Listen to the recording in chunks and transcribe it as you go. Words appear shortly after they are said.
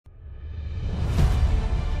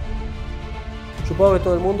Supongo que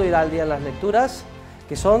todo el mundo irá al día en las lecturas,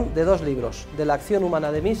 que son de dos libros, de la Acción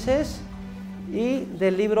humana de Mises y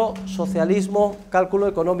del libro Socialismo, Cálculo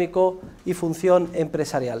Económico y Función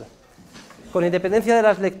Empresarial. Con independencia de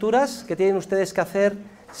las lecturas que tienen ustedes que hacer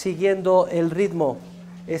siguiendo el ritmo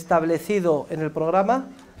establecido en el programa,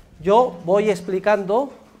 yo voy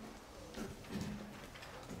explicando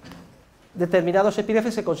determinados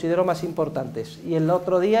epígrafes que considero más importantes. Y el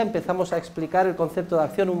otro día empezamos a explicar el concepto de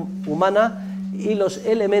acción humana y los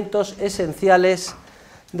elementos esenciales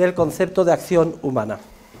del concepto de acción humana.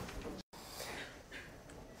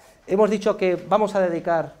 Hemos dicho que vamos a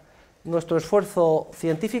dedicar nuestro esfuerzo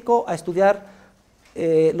científico a estudiar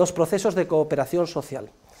los procesos de cooperación social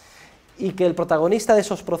y que el protagonista de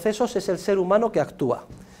esos procesos es el ser humano que actúa,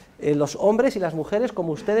 los hombres y las mujeres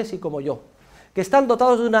como ustedes y como yo, que están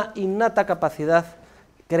dotados de una innata capacidad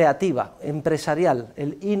creativa, empresarial,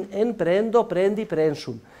 el imprehendo, prehendi,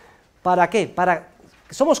 prehensum. ¿Para qué? Para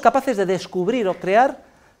que somos capaces de descubrir o crear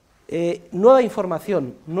nueva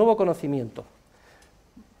información, nuevo conocimiento,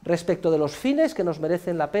 respecto de los fines que nos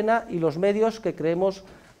merecen la pena y los medios que creemos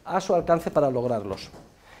a su alcance para lograrlos.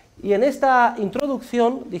 Y en esta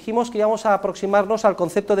introducción dijimos que íbamos a aproximarnos al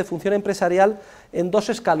concepto de función empresarial en dos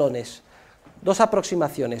escalones, dos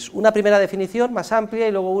aproximaciones, una primera definición más amplia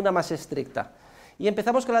y luego una más estricta. Y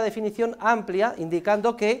empezamos con la definición amplia,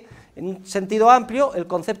 indicando que, en un sentido amplio, el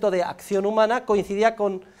concepto de acción humana coincidía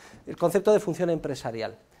con el concepto de función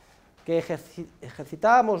empresarial, que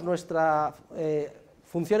ejercitábamos nuestra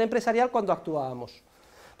función empresarial cuando actuábamos.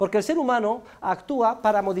 Porque el ser humano actúa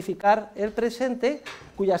para modificar el presente,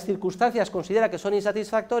 cuyas circunstancias considera que son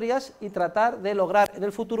insatisfactorias, y tratar de lograr en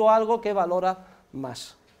el futuro algo que valora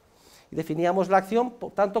más. Y definíamos la acción,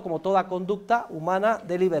 por tanto, como toda conducta humana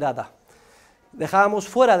deliberada. Dejábamos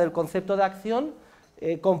fuera del concepto de acción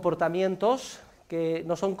comportamientos que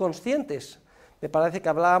no son conscientes. Me parece que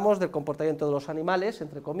hablábamos del comportamiento de los animales,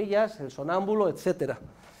 entre comillas, el sonámbulo, etc.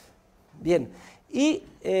 Bien, y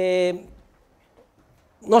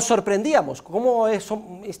nos sorprendíamos cómo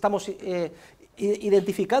estamos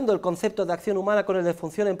identificando el concepto de acción humana con el de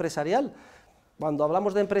función empresarial. Cuando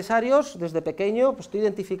hablamos de empresarios, desde pequeño, pues estoy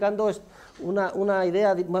identificando una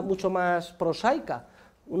idea mucho más prosaica,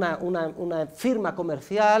 una firma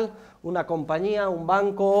comercial, una compañía, un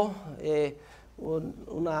banco,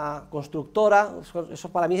 una constructora. Eso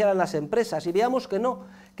para mí eran las empresas, y veamos que no,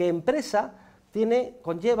 que empresa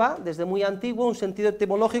conlleva desde muy antiguo un sentido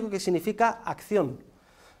etimológico que significa acción.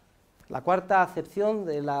 La cuarta acepción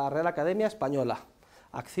de la Real Academia Española,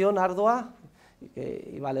 acción ardua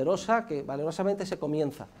y valerosa, que valerosamente se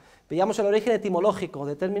comienza. Veíamos el origen etimológico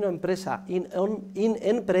del término empresa,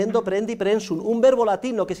 prehendo, prehendi, prehensum, un verbo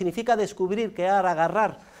latino que significa descubrir, crear,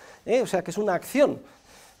 agarrar, o sea que es una acción.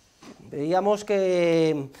 Veíamos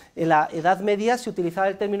que en la Edad Media se utilizaba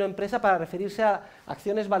el término empresa para referirse a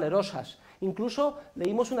acciones valerosas. Incluso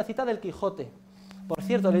leímos una cita del Quijote. Por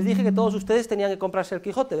cierto, les dije que todos ustedes tenían que comprarse el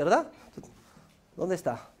Quijote, ¿verdad? ¿Dónde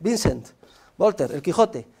está? Vincent, Voltaire, el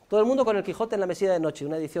Quijote. Todo el mundo con el Quijote en la mesilla de noche,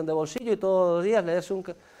 una edición de bolsillo, y todos los días leerse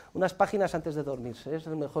unas páginas antes de dormirse. Es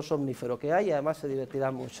el mejor somnífero que hay y además se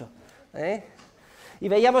divertirán mucho. Y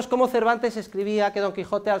veíamos cómo Cervantes escribía que Don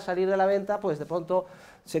Quijote, al salir de la venta, pues de pronto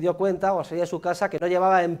se dio cuenta, o al salir de su casa, que no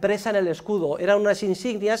llevaba empresa en el escudo. Eran unas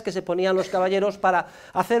insignias que se ponían los caballeros para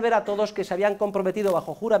hacer ver a todos que se habían comprometido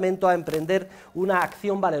bajo juramento a emprender una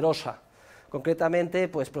acción valerosa. Concretamente,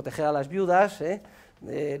 pues proteger a las viudas,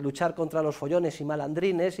 luchar contra los follones y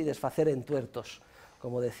malandrines y desfacer entuertos,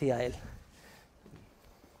 como decía él.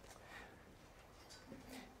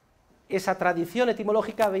 Esa tradición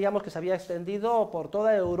etimológica veíamos que se había extendido por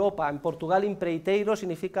toda Europa. En Portugal, impreiteiro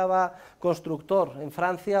significaba constructor. En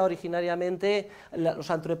Francia, originariamente, los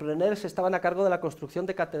entrepreneurs estaban a cargo de la construcción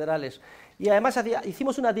de catedrales. Y además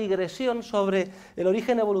hicimos una digresión sobre el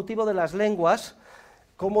origen evolutivo de las lenguas,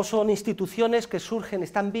 cómo son instituciones que surgen,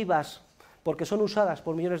 están vivas, porque son usadas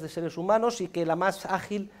por millones de seres humanos, y que la más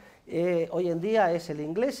ágil hoy en día es el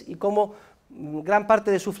inglés, y cómo gran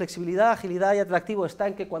parte de su flexibilidad, agilidad y atractivo está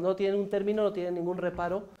en que cuando no tienen un término no tienen ningún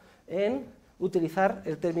reparo en utilizar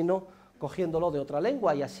el término cogiéndolo de otra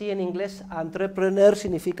lengua, y así en inglés entrepreneur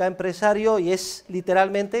significa empresario y es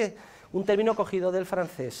literalmente un término cogido del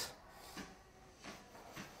francés.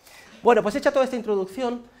 Bueno, pues hecha toda esta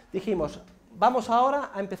introducción, dijimos, vamos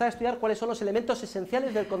ahora a empezar a estudiar cuáles son los elementos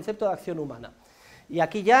esenciales del concepto de acción humana. Y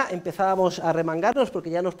aquí ya empezábamos a remangarnos porque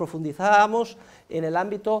ya nos profundizábamos en el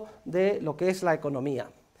ámbito de lo que es la economía.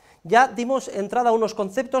 Ya dimos entrada a unos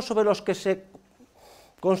conceptos sobre los que se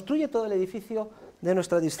construye todo el edificio de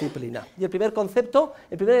nuestra disciplina. Y el primer concepto,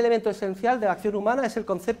 el primer elemento esencial de la acción humana es el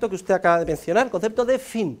concepto que usted acaba de mencionar, el concepto de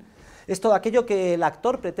fin. Es todo aquello que el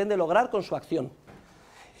actor pretende lograr con su acción.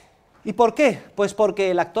 ¿Y por qué? Pues porque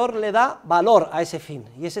el actor le da valor a ese fin,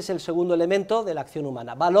 y ese es el segundo elemento de la acción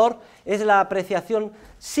humana. Valor es la apreciación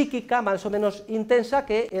psíquica más o menos intensa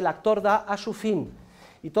que el actor da a su fin.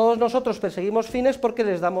 Y todos nosotros perseguimos fines porque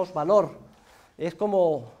les damos valor. Es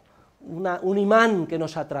como un imán que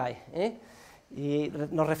nos atrae, ¿eh? Y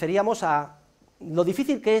nos referíamos a lo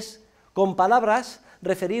difícil que es, con palabras,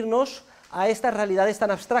 referirnos a estas realidades tan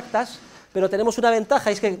abstractas, pero tenemos una ventaja,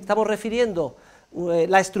 es que estamos refiriendo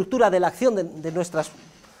la estructura de la acción de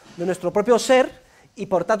nuestro propio ser, y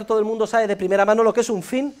por tanto todo el mundo sabe de primera mano lo que es un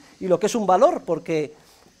fin y lo que es un valor, porque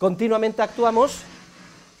continuamente actuamos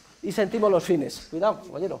y sentimos los fines. Cuidado,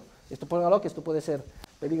 caballero, esto póngalo, que esto puede ser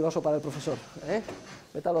peligroso para el profesor, ¿eh?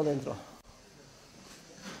 Métalo dentro.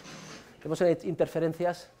 ¿Tenemos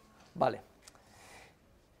interferencias? Vale.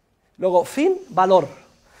 Luego, fin, valor.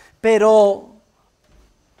 Pero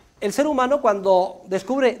el ser humano, cuando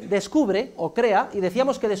descubre o crea, y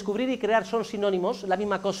decíamos que descubrir y crear son sinónimos, la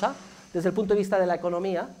misma cosa, desde el punto de vista de la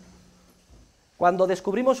economía, cuando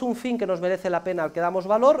descubrimos un fin que nos merece la pena, al que damos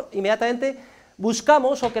valor, inmediatamente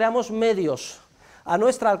buscamos o creamos medios a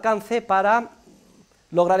nuestro alcance para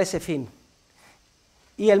lograr ese fin.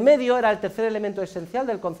 Y el medio era el tercer elemento esencial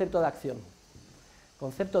del concepto de acción,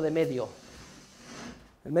 concepto de medio.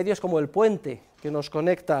 El medio es como el puente que nos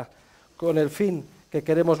conecta con el fin que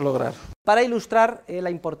queremos lograr. Para ilustrar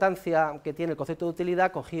la importancia que tiene el concepto de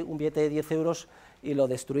utilidad, cogí un billete de 10 euros y lo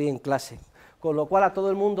destruí en clase, con lo cual a todo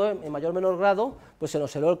el mundo, en mayor o menor grado, pues se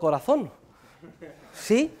nos heló el corazón.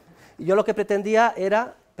 ¿Sí? Y yo lo que pretendía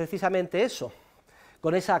era precisamente eso,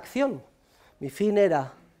 con esa acción. Mi fin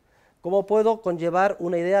era, ¿cómo puedo conllevar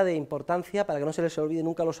una idea de importancia para que no se les olvide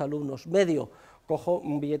nunca a los alumnos? Medio, cojo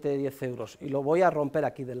un billete de 10 euros y lo voy a romper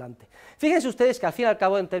aquí delante. Fíjense ustedes que al fin y al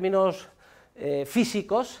cabo, en términos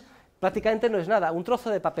físicos, prácticamente no es nada, un trozo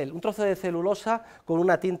de papel, un trozo de celulosa con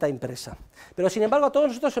una tinta impresa. Pero sin embargo a todos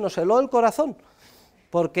nosotros se nos heló el corazón,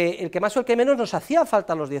 porque el que más o el que menos nos hacía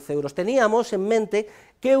falta los 10 euros. Teníamos en mente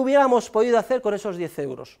qué hubiéramos podido hacer con esos 10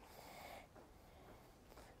 euros.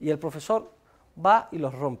 Y el profesor va y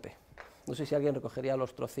los rompe. No sé si alguien recogería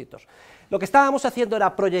los trocitos. Lo que estábamos haciendo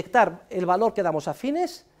era proyectar el valor que damos a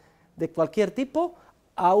fines de cualquier tipo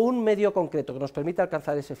a un medio concreto que nos permita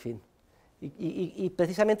alcanzar ese fin. Y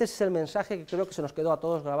precisamente ese es el mensaje que creo que se nos quedó a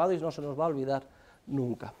todos grabado y no se nos va a olvidar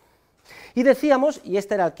nunca. Y decíamos, y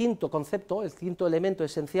este era el quinto concepto, el quinto elemento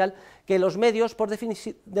esencial, que los medios por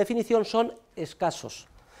definición son escasos.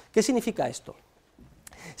 ¿Qué significa esto?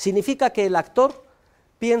 Significa que el actor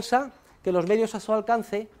piensa que los medios a su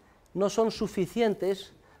alcance no son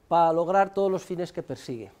suficientes para lograr todos los fines que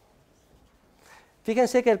persigue.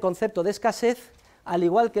 Fíjense que el concepto de escasez, al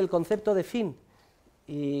igual que el concepto de fin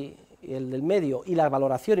y el del medio y la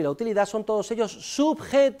valoración y la utilidad, son todos ellos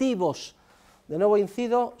subjetivos. De nuevo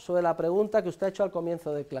incido sobre la pregunta que usted ha hecho al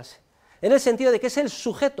comienzo de clase, en el sentido de que es el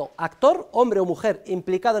sujeto, actor, hombre o mujer,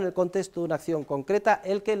 implicado en el contexto de una acción concreta,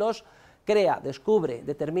 el que los crea, descubre,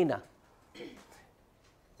 determina,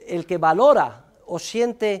 el que valora o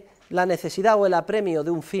siente la necesidad o el apremio de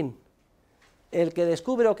un fin, el que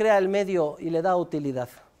descubre o crea el medio y le da utilidad.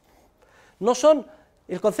 No son,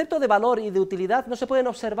 el concepto de valor y de utilidad no se pueden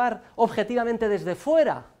observar objetivamente desde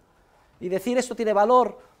fuera y decir esto tiene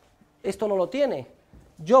valor, esto no lo tiene.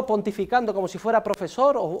 Yo pontificando como si fuera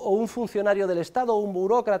profesor o un funcionario del Estado o un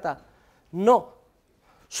burócrata. No.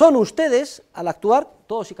 Son ustedes, al actuar,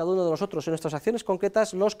 todos y cada uno de nosotros en nuestras acciones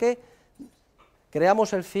concretas, los que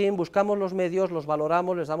creamos el fin, buscamos los medios, los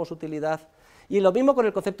valoramos, les damos utilidad. Y lo mismo con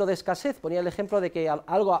el concepto de escasez. Ponía el ejemplo de que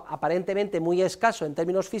algo aparentemente muy escaso en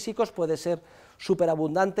términos físicos puede ser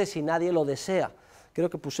superabundante si nadie lo desea. Creo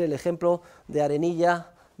que puse el ejemplo de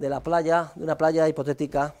Arenilla, de la playa, de una playa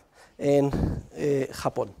hipotética en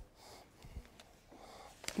Japón.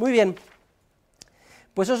 Muy bien,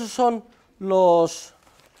 pues esos son los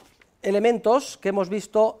elementos que hemos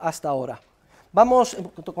visto hasta ahora. Vamos,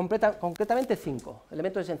 concretamente 5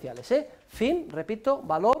 elementos esenciales, fin, repito,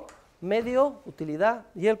 valor, medio, utilidad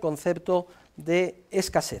y el concepto de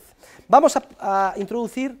escasez. Vamos a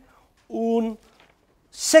introducir un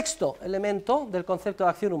sexto elemento del concepto de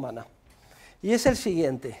acción humana, y es el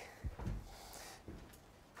siguiente,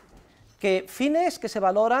 que fines que se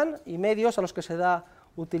valoran y medios a los que se da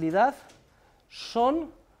utilidad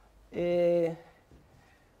son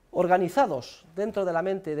organizados dentro de la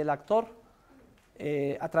mente del actor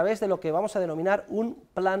a través de lo que vamos a denominar un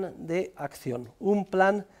plan de acción, un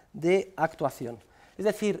plan de actuación. Es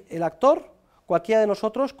decir, el actor, cualquiera de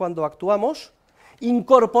nosotros, cuando actuamos,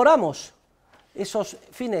 incorporamos esos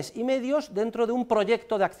fines y medios dentro de un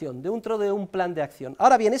proyecto de acción, dentro de un plan de acción.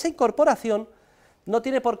 Ahora bien, esa incorporación no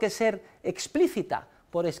tiene por qué ser explícita,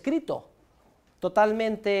 por escrito,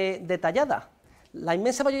 totalmente detallada. La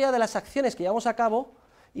inmensa mayoría de las acciones que llevamos a cabo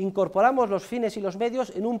incorporamos los fines y los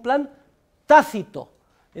medios en un plan tácito,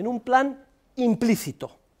 en un plan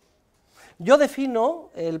implícito. Yo defino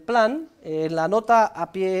el plan, en la nota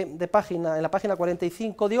a pie de página, en la página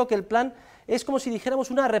 45, digo que el plan es como si dijéramos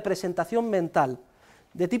una representación mental,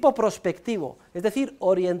 de tipo prospectivo, es decir,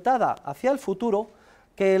 orientada hacia el futuro,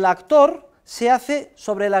 que el actor se hace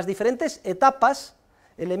sobre las diferentes etapas,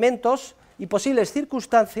 elementos y posibles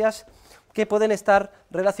circunstancias que pueden estar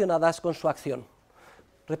relacionadas con su acción.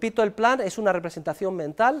 Repito, el plan es una representación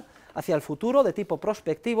mental hacia el futuro de tipo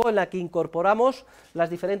prospectivo en la que incorporamos las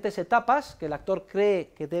diferentes etapas que el actor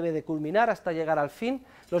cree que debe de culminar hasta llegar al fin,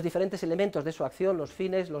 los diferentes elementos de su acción, los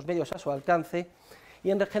fines, los medios a su alcance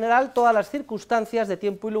y en general todas las circunstancias de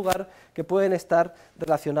tiempo y lugar que pueden estar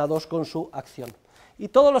relacionados con su acción. Y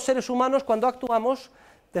todos los seres humanos, cuando actuamos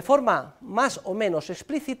de forma más o menos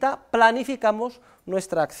explícita, planificamos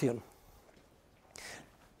nuestra acción.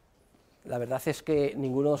 La verdad es que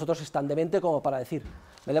ninguno de nosotros es tan demente como para decir,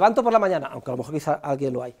 me levanto por la mañana, aunque a lo mejor quizá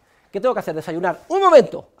alguien lo hay. ¿Qué tengo que hacer? Desayunar. Un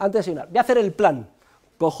momento, antes de desayunar, voy a hacer el plan.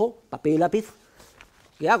 Cojo papel y lápiz.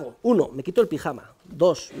 ¿Qué hago? 1, me quito el pijama.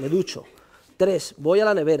 2, me ducho. 3, voy a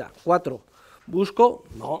la nevera. 4, busco.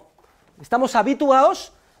 No. Estamos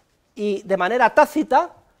habituados y de manera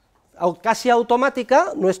tácita, casi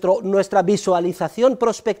automática, nuestra visualización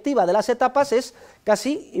prospectiva de las etapas es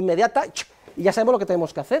casi inmediata y ya sabemos lo que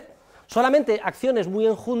tenemos que hacer. Solamente acciones muy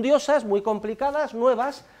enjundiosas, muy complicadas,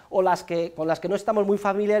 nuevas, o con las que no estamos muy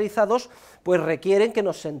familiarizados, pues requieren que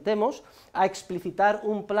nos sentemos a explicitar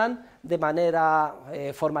un plan de manera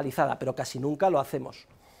formalizada, pero casi nunca lo hacemos,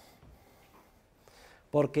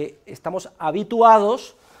 porque estamos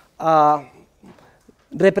habituados a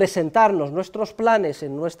representarnos nuestros planes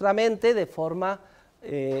en nuestra mente de forma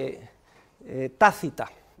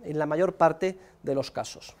tácita, en la mayor parte de los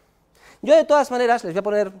casos. Yo de todas maneras les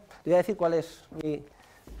voy a decir cuál es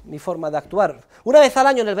mi forma de actuar. Una vez al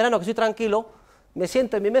año en el verano que estoy tranquilo, me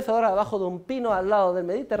siento en mi mecedora debajo de un pino al lado del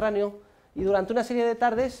Mediterráneo y durante una serie de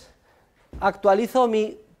tardes actualizo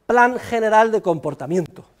mi plan general de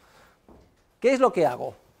comportamiento. ¿Qué es lo que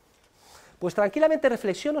hago? Pues tranquilamente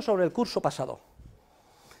reflexiono sobre el curso pasado.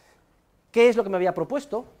 ¿Qué es lo que me había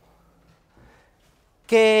propuesto?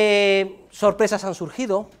 ¿Qué sorpresas han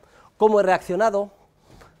surgido? ¿Cómo he reaccionado?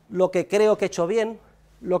 Lo que creo que he hecho bien,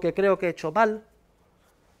 lo que creo que he hecho mal,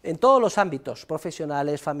 en todos los ámbitos,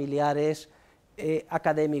 profesionales, familiares,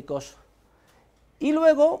 académicos. Y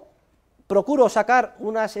luego procuro sacar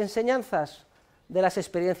unas enseñanzas de las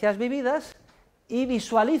experiencias vividas y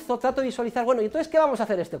trato de visualizar, bueno, ¿y entonces qué vamos a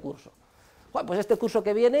hacer este curso? Bueno, pues este curso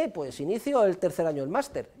que viene, pues inicio el tercer año del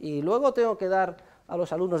máster, y luego tengo que dar a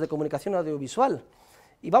los alumnos de comunicación audiovisual.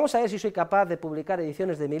 Y vamos a ver si soy capaz de publicar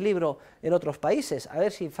ediciones de mi libro en otros países, a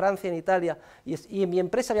ver si en Francia, en Italia, y en mi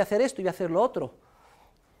empresa voy a hacer esto y voy a hacer lo otro.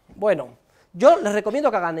 Bueno, yo les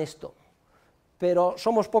recomiendo que hagan esto, pero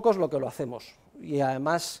somos pocos los que lo hacemos, y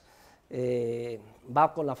además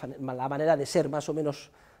va con la manera de ser más o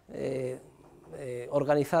menos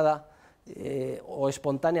organizada o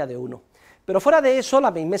espontánea de uno. Pero fuera de eso,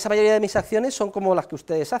 la inmensa mayoría de mis acciones son como las que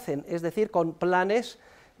ustedes hacen, es decir, con planes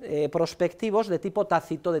prospectivos de tipo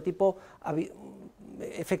tácito, de tipo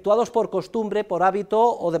efectuados por costumbre, por hábito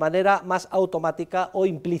o de manera más automática o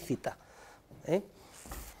implícita.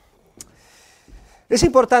 Es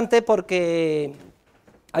importante porque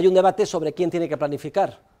hay un debate sobre quién tiene que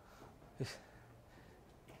planificar.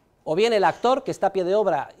 O bien el actor que está a pie de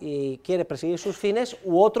obra y quiere perseguir sus fines,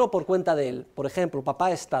 u otro por cuenta de él, por ejemplo,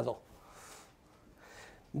 papá Estado.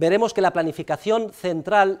 Veremos que la planificación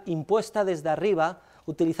central impuesta desde arriba,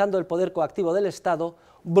 utilizando el poder coactivo del Estado,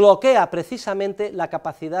 bloquea precisamente la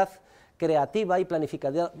capacidad creativa y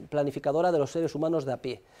planificadora de los seres humanos de a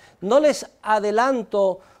pie. No les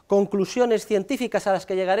adelanto conclusiones científicas a las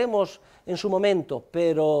que llegaremos en su momento,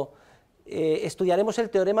 pero estudiaremos el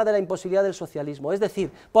teorema de la imposibilidad del socialismo, es decir,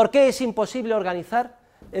 ¿por qué es imposible organizar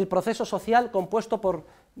el proceso social compuesto por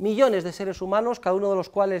millones de seres humanos, cada uno de los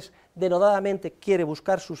cuales denodadamente quiere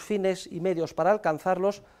buscar sus fines y medios para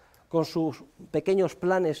alcanzarlos, con sus pequeños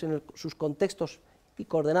planes en sus contextos y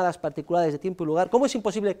coordenadas particulares de tiempo y lugar? ¿Cómo es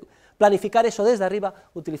imposible planificar eso desde arriba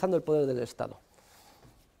utilizando el poder del Estado?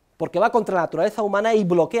 Porque va contra la naturaleza humana y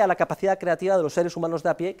bloquea la capacidad creativa de los seres humanos de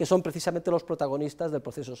a pie, que son precisamente los protagonistas del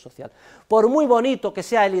proceso social. Por muy bonito que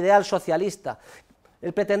sea el ideal socialista,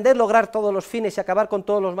 el pretender lograr todos los fines y acabar con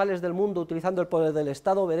todos los males del mundo utilizando el poder del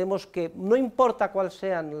Estado, veremos que no importa cuáles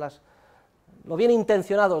sean lo bien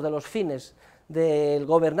intencionados de los fines del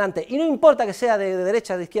gobernante, y no importa que sea de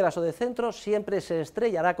derecha, de izquierdas o de centro, siempre se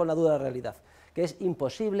estrellará con la dura realidad, que es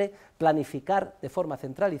imposible planificar de forma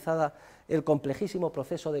centralizada el complejísimo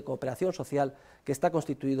proceso de cooperación social que está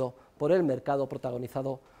constituido por el mercado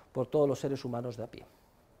protagonizado por todos los seres humanos de a pie.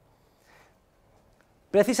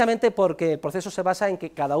 Precisamente porque el proceso se basa en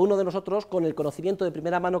que cada uno de nosotros, con el conocimiento de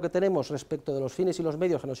primera mano que tenemos respecto de los fines y los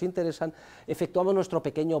medios que nos interesan, efectuamos nuestro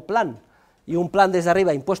pequeño plan, y un plan desde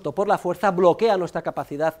arriba impuesto por la fuerza bloquea nuestra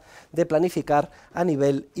capacidad de planificar a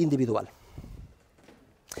nivel individual.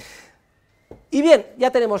 Y bien, ya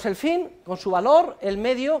tenemos el fin con su valor, el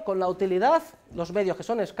medio con la utilidad, los medios que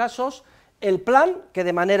son escasos, el plan que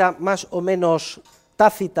de manera más o menos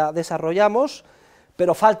tácita desarrollamos,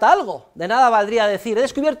 pero falta algo. De nada valdría decir, he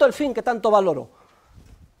descubierto el fin que tanto valoro.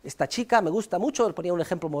 Esta chica me gusta mucho, le ponía un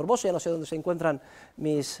ejemplo morboso, ya no sé dónde se encuentran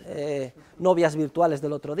mis novias virtuales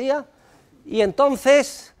del otro día, y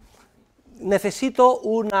entonces necesito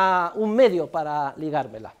un medio para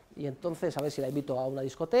ligármela, y entonces a ver si la invito a una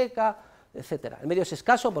discoteca, etcétera. El medio es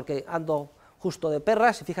escaso porque ando justo de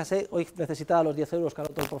perras, y fíjase, hoy necesitaba los 10 euros que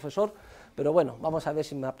anotó el profesor, pero bueno, vamos a ver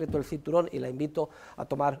si me aprieto el cinturón y la invito a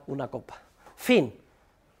tomar una copa. Fin,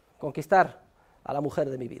 conquistar a la mujer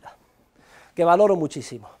de mi vida, que valoro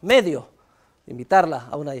muchísimo. Medio, invitarla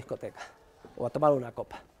a una discoteca o a tomar una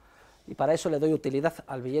copa. Y para eso le doy utilidad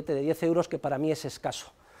al billete de 10 euros, que para mí es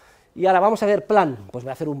escaso. Y ahora vamos a ver plan, pues voy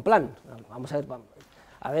a hacer un plan, vamos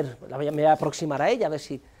a ver, me voy a aproximar a ella, a ver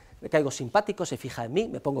si le caigo simpático, se fija en mí,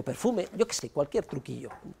 me pongo perfume, yo qué sé, cualquier truquillo.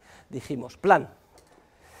 Dijimos, plan.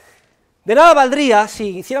 De nada valdría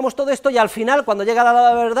si hiciéramos todo esto y al final, cuando llega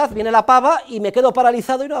la verdad, viene la pava y me quedo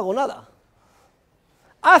paralizado y no hago nada.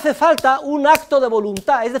 Hace falta un acto de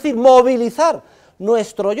voluntad, es decir, movilizar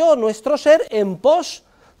nuestro yo, nuestro ser, en pos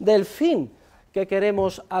del fin que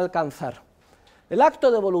queremos alcanzar. El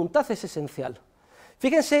acto de voluntad es esencial.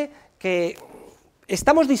 Fíjense que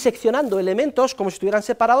estamos diseccionando elementos como si estuvieran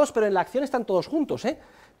separados, pero en la acción están todos juntos,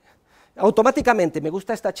 Automáticamente, me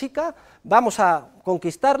gusta esta chica, vamos a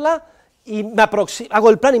conquistarla, y hago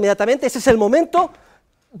el plan inmediatamente, ese es el momento,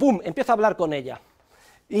 ¡pum!, empiezo a hablar con ella.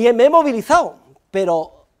 Y me he movilizado,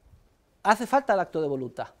 pero hace falta el acto de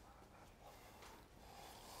voluntad.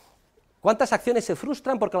 ¿Cuántas acciones se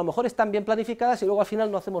frustran porque a lo mejor están bien planificadas y luego al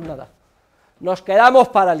final no hacemos nada? Nos quedamos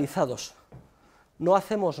paralizados, no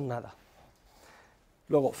hacemos nada.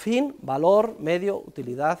 Luego, fin, valor, medio,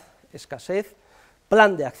 utilidad, escasez,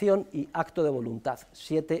 plan de acción y acto de voluntad,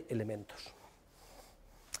 7 elementos.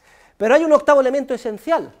 Pero hay un octavo elemento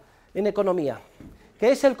esencial en economía,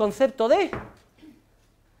 que es el concepto de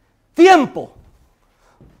tiempo.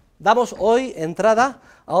 Damos hoy entrada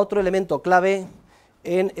a otro elemento clave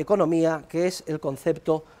en economía, que es el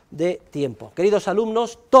concepto de tiempo. Queridos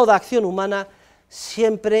alumnos, toda acción humana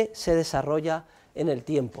siempre se desarrolla en el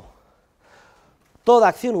tiempo. Toda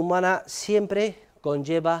acción humana siempre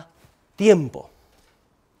conlleva tiempo.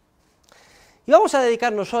 Y vamos a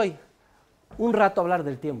dedicarnos hoy un rato a hablar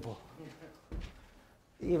del tiempo.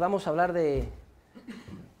 Y vamos a hablar del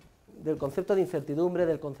concepto de incertidumbre,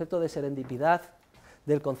 del concepto de serendipidad,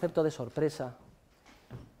 del concepto de sorpresa.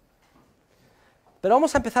 Pero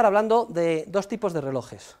vamos a empezar hablando de dos tipos de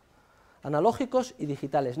relojes, analógicos y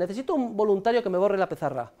digitales. Necesito un voluntario que me borre la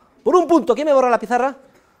pizarra. Por un punto, ¿quién me borra la pizarra?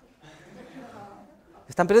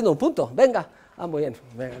 Están perdiendo un punto, venga. Ah, muy bien,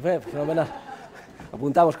 fenomenal.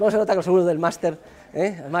 Apuntamos, ¿cómo se nota que los alumnos del máster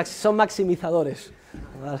son maximizadores?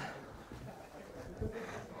 Vale.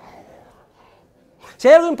 Si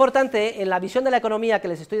hay algo importante en la visión de la economía que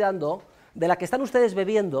les estoy dando, de la que están ustedes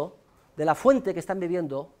bebiendo, de la fuente que están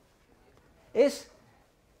bebiendo, es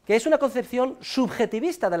que es una concepción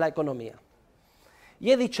subjetivista de la economía.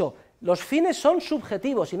 Y he dicho, los fines son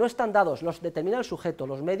subjetivos y no están dados, los determina el sujeto,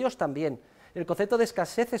 los medios también. El concepto de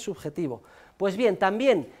escasez es subjetivo. Pues bien,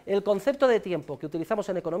 también el concepto de tiempo que utilizamos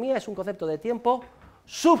en economía es un concepto de tiempo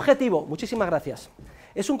subjetivo. Muchísimas gracias.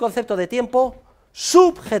 Es un concepto de tiempo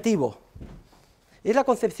subjetivo. Es la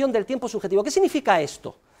concepción del tiempo subjetivo. ¿Qué significa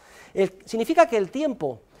esto? Significa que el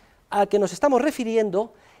tiempo al que nos estamos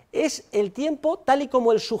refiriendo es el tiempo tal y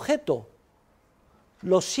como el sujeto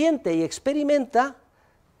lo siente y experimenta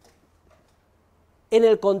en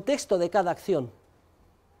el contexto de cada acción.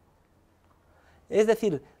 Es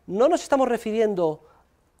decir, no nos estamos refiriendo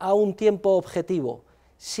a un tiempo objetivo,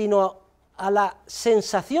 sino a la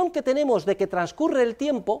sensación que tenemos de que transcurre el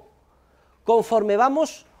tiempo conforme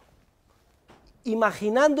vamos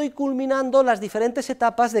imaginando y culminando las diferentes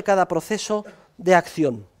etapas de cada proceso de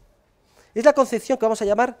acción. Es la concepción que vamos a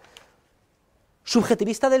llamar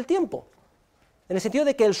subjetivista del tiempo, en el sentido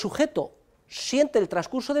de que el sujeto siente el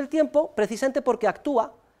transcurso del tiempo precisamente porque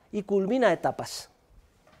actúa y culmina etapas.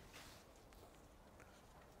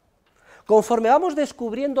 Conforme vamos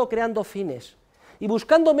descubriendo o creando fines y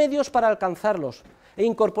buscando medios para alcanzarlos e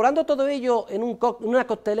incorporando todo ello en una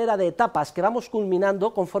coctelera de etapas que vamos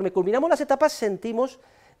culminando, conforme culminamos las etapas sentimos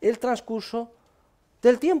el transcurso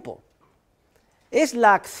del tiempo. Es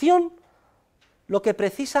la acción lo que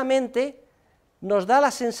precisamente nos da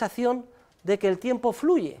la sensación de que el tiempo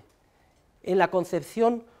fluye en la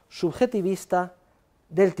concepción subjetivista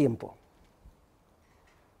del tiempo.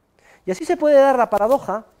 Y así se puede dar la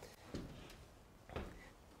paradoja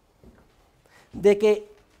de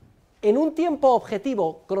que en un tiempo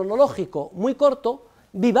objetivo cronológico muy corto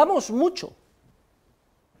vivamos mucho,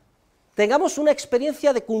 tengamos una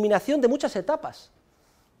experiencia de culminación de muchas etapas.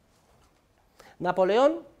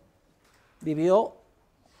 Napoleón vivió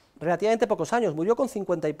relativamente pocos años, murió con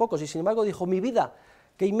 50 y pocos, y sin embargo dijo, mi vida,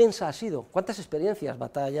 qué inmensa ha sido, cuántas experiencias,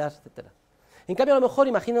 batallas, etc. En cambio, a lo mejor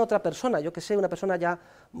imagina otra persona, yo que sé, una persona ya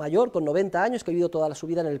mayor, con 90 años, que ha vivido toda su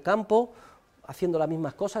vida en el campo, haciendo las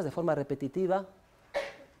mismas cosas de forma repetitiva.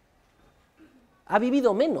 Ha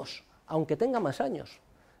vivido menos, aunque tenga más años,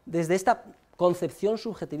 desde esta concepción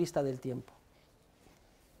subjetivista del tiempo.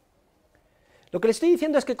 Lo que le estoy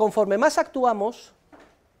diciendo es que conforme más actuamos,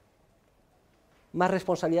 más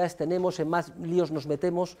responsabilidades tenemos, en más líos nos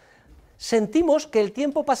metemos, sentimos que el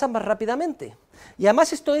tiempo pasa más rápidamente. Y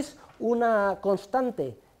además esto es una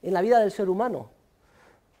constante en la vida del ser humano.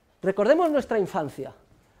 Recordemos nuestra infancia,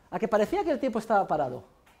 a que parecía que el tiempo estaba parado.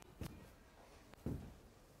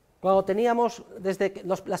 Cuando teníamos, desde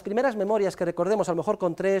las primeras memorias que recordemos, a lo mejor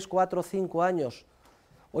con 3, 4, 5 años,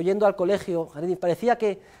 oyendo al colegio, parecía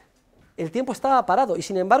que el tiempo estaba parado, y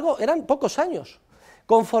sin embargo eran pocos años.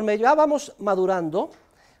 Conforme ya vamos madurando,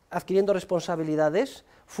 adquiriendo responsabilidades,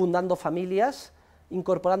 fundando familias,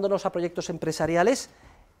 incorporándonos a proyectos empresariales,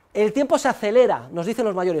 el tiempo se acelera, nos dicen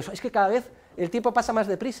los mayores, es que cada vez el tiempo pasa más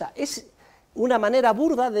deprisa. Es una manera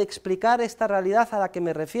burda de explicar esta realidad a la que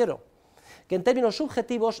me refiero, que en términos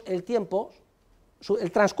subjetivos el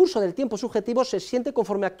transcurso del tiempo subjetivo se siente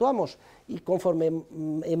conforme actuamos, y conforme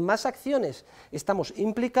en más acciones estamos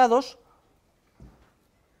implicados,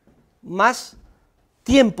 más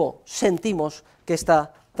tiempo sentimos que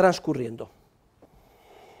está transcurriendo.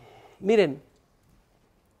 Miren,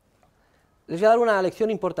 les voy a dar una lección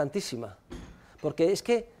importantísima, porque es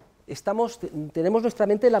que tenemos nuestra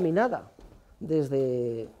mente laminada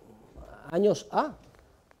desde años A,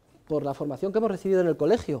 por la formación que hemos recibido en el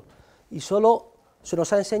colegio, y solo se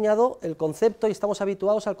nos ha enseñado el concepto, y estamos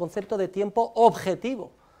habituados al concepto de tiempo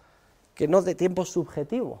objetivo, que no de tiempo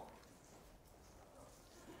subjetivo.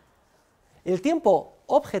 El tiempo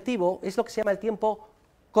objetivo es lo que se llama el tiempo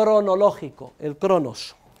cronológico, el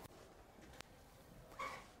cronos.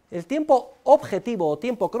 El tiempo objetivo o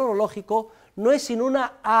tiempo cronológico no es sino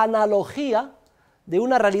una analogía de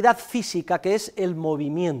una realidad física que es el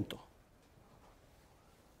movimiento.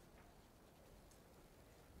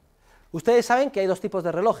 Ustedes saben que hay dos tipos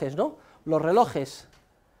de relojes, ¿no? Los relojes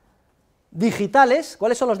digitales.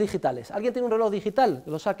 ¿Cuáles son los digitales? ¿Alguien tiene un reloj digital?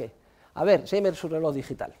 Que lo saque. A ver, enséñeme su reloj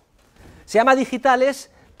digital. Se llama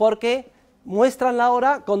digitales porque muestran la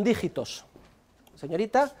hora con dígitos.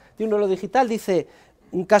 Señorita, tiene un reloj digital, dice,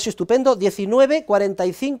 un caso estupendo,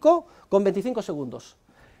 19:45 con 25 segundos.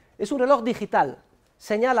 Es un reloj digital,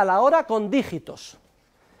 señala la hora con dígitos.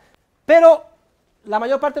 Pero la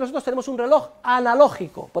mayor parte de nosotros tenemos un reloj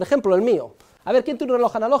analógico, por ejemplo el mío. A ver, ¿quién tiene un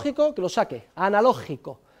reloj analógico? Que lo saque.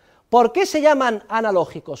 Analógico. ¿Por qué se llaman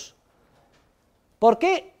analógicos? ¿Por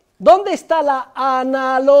qué? ¿Dónde está la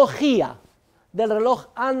analogía del reloj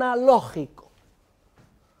analógico?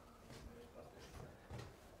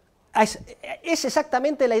 Es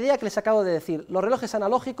exactamente la idea que les acabo de decir. Los relojes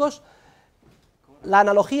analógicos, la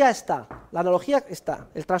analogía está,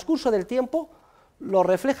 el transcurso del tiempo lo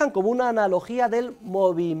reflejan como una analogía del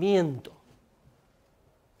movimiento.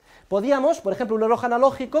 Podíamos, por ejemplo, un reloj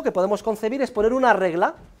analógico que podemos concebir es poner una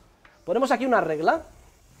regla, ponemos aquí una regla,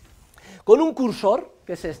 con un cursor,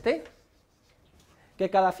 que es este, que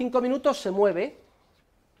cada 5 minutos se mueve,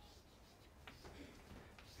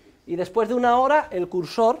 y después de una hora el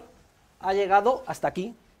cursor ha llegado hasta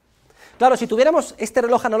aquí. Claro, si tuviéramos este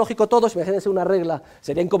reloj analógico todos, imagínense una regla,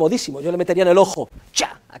 sería incomodísimo, yo le metería en el ojo,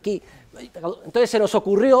 ¡cha!, aquí. Entonces se nos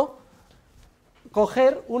ocurrió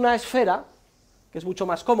coger una esfera, que es mucho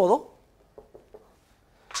más cómodo,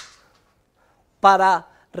 para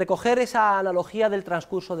recoger esa analogía del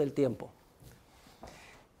transcurso del tiempo,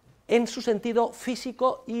 en su sentido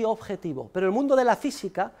físico y objetivo. Pero el mundo de la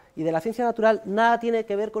física y de la ciencia natural nada tiene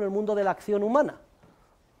que ver con el mundo de la acción humana.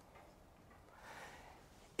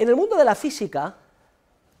 En el mundo de la física,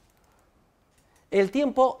 el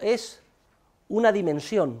tiempo es una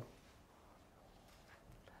dimensión,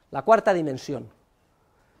 la cuarta dimensión,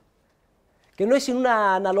 que no es sino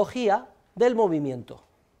una analogía del movimiento.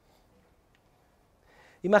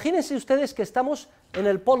 Imagínense ustedes que estamos en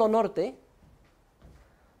el Polo Norte,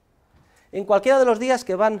 en cualquiera de los días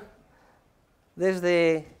que van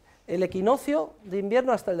desde el equinoccio de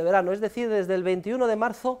invierno hasta el de verano, es decir, desde el 21 de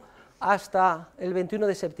marzo hasta el 21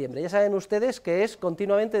 de septiembre. Ya saben ustedes que es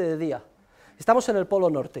continuamente de día. Estamos en el Polo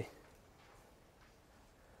Norte.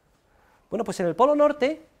 Bueno, pues en el Polo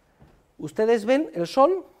Norte ustedes ven el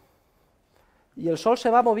Sol y el Sol se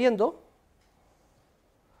va moviendo,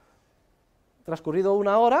 transcurrido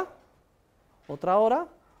una hora, otra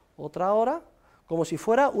hora, como si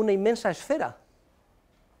fuera una inmensa esfera,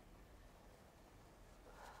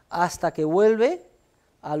 hasta que vuelve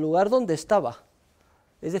al lugar donde estaba,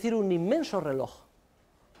 es decir, un inmenso reloj.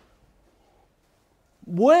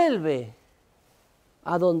 Vuelve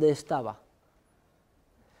a donde estaba.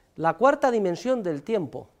 La cuarta dimensión del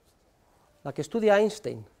tiempo, la que estudia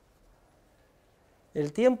Einstein.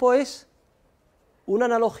 El tiempo es una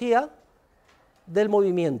analogía del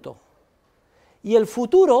movimiento. Y el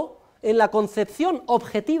futuro, en la concepción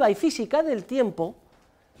objetiva y física del tiempo,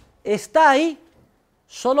 está ahí,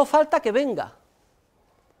 solo falta que venga.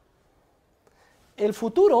 El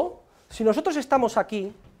futuro, si nosotros estamos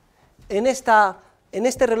aquí, en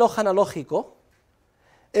este reloj analógico,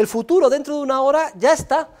 el futuro dentro de una hora ya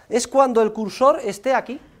está, es cuando el cursor esté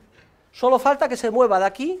aquí, solo falta que se mueva de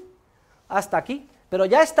aquí hasta aquí, pero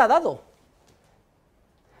ya está dado.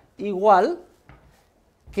 Igual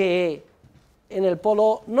que en el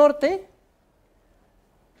Polo Norte,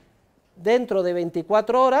 dentro de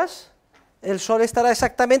 24 horas, el Sol estará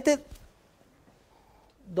exactamente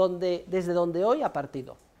desde donde hoy ha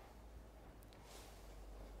partido.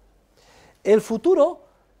 El futuro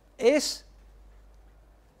es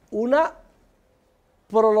una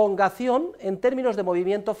prolongación en términos de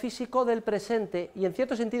movimiento físico del presente, y en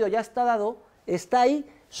cierto sentido ya está dado, está ahí,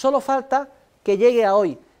 solo falta que llegue a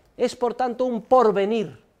hoy. Es por tanto un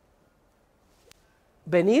porvenir.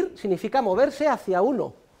 Venir significa moverse hacia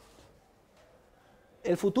uno.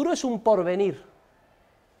 El futuro es un porvenir.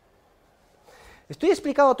 Estoy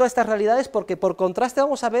explicando todas estas realidades porque por contraste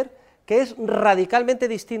vamos a ver que es radicalmente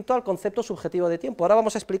distinto al concepto subjetivo de tiempo. Ahora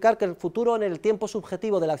vamos a explicar que el futuro en el tiempo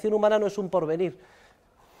subjetivo de la acción humana no es un porvenir,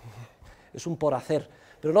 es un porhacer,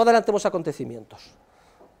 pero no adelantemos acontecimienlos.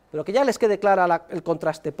 Pero que ya les quede clara el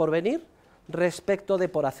contraste porvenir respecto de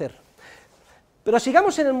porhacer. Pero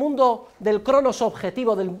sigamos en el mundo del cronos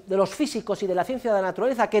objetivo, de los físicos y de la ciencia de la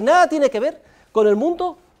naturaleza, que nada tiene que ver con el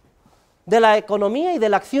mundo de la economía y de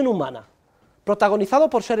la acción humana, protagonizado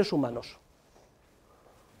por seres humanos.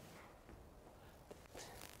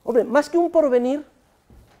 Hombre, más que un porvenir,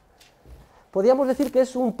 podríamos decir que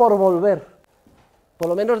es un porvolver, por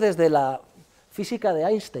lo menos desde la física de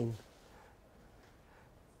Einstein,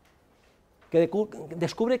 que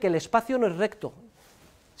descubre que el espacio no es recto,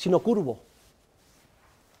 sino curvo.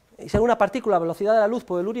 Y sale una partícula a velocidad de la luz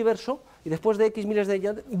por el universo, y después de X miles de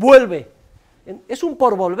años, vuelve. Es un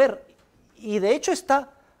porvolver, y de hecho está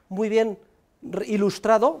muy bien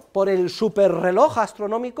ilustrado por el superreloj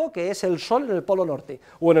astronómico que es el Sol en el Polo Norte,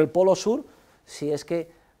 o en el Polo Sur, si es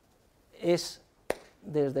que es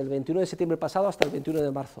desde el 21 de septiembre pasado hasta el 21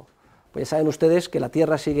 de marzo. Pues ya saben ustedes que la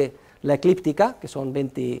Tierra sigue la eclíptica, que son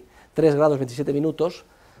 23 grados 27 minutos,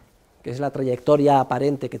 que es la trayectoria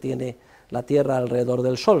aparente que tiene la Tierra alrededor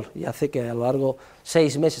del Sol, y hace que a lo largo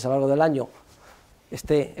 6 meses a lo largo del año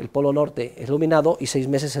esté el Polo Norte iluminado y 6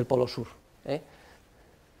 meses el Polo Sur.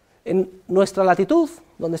 En nuestra latitud,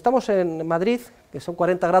 donde estamos en Madrid, que son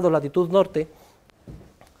 40 grados latitud norte,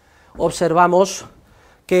 observamos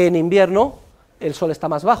que en invierno el Sol está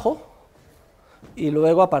más bajo, y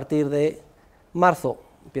luego a partir de marzo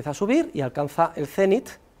empieza a subir y alcanza el cenit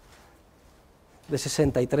de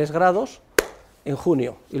 63 grados en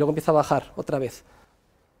junio, y luego empieza a bajar otra vez.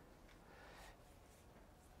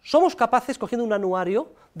 Somos capaces, cogiendo un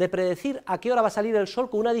anuario, de predecir a qué hora va a salir el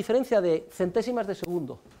Sol con una diferencia de centésimas de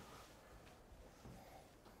segundo.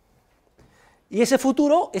 Y ese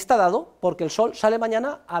futuro está dado porque el Sol sale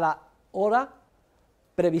mañana a la hora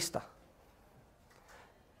prevista.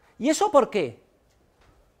 ¿Y eso por qué?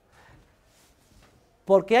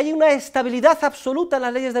 ¿Porque hay una estabilidad absoluta en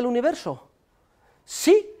las leyes del universo?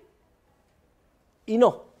 Sí y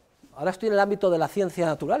no. Ahora estoy en el ámbito de la ciencia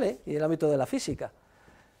natural y en el ámbito de la física.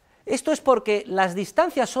 Esto es porque las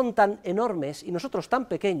distancias son tan enormes y nosotros tan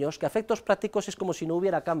pequeños que a efectos prácticos es como si no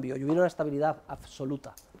hubiera cambio y hubiera una estabilidad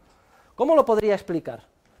absoluta. ¿Cómo lo podría explicar?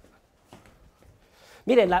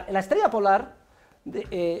 Miren, la estrella polar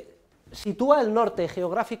sitúa el norte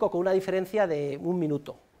geográfico con una diferencia de 1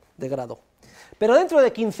 minuto de grado, pero dentro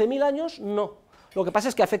de 15.000 años no. Lo que pasa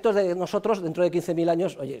es que a efectos de nosotros, dentro de 15.000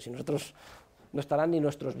 años, oye, si nosotros no estarán ni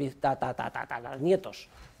nuestros nietos,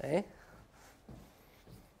 ¿eh?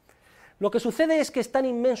 Lo que sucede es que es tan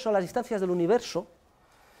inmenso las distancias del universo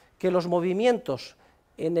que los movimientos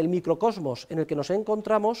en el microcosmos en el que nos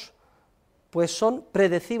encontramos pues son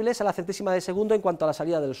predecibles a la centésima de segundo en cuanto a la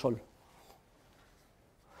salida del Sol.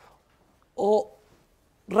 O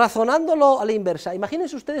razonándolo a la inversa,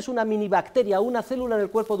 imagínense ustedes una minibacteria, una célula en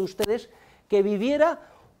el cuerpo de ustedes que viviera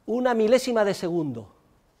 1 milésima de segundo.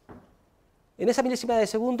 En esa milésima de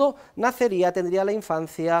segundo nacería, tendría la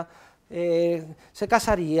infancia, se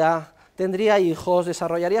casaría, tendría hijos,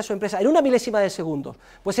 desarrollaría su empresa, en 1 milésima de segundo.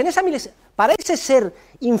 Pues en esa para ese ser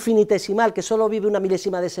infinitesimal que solo vive 1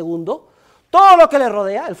 milésima de segundo, todo lo que le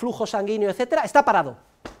rodea, el flujo sanguíneo, etcétera, está parado.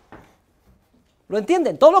 ¿Lo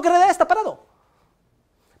entienden? Todo lo que rodea está parado.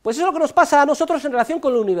 Pues eso es lo que nos pasa a nosotros en relación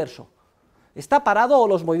con el universo. Está parado, o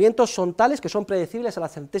los movimientos son tales que son predecibles a la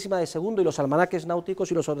centésima de segundo, y los almanaques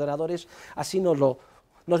náuticos y los ordenadores así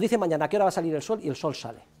nos dicen mañana a qué hora va a salir el Sol, y el Sol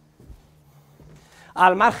sale.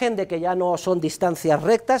 Al margen de que ya no son distancias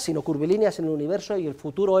rectas, sino curvilíneas en el universo, y el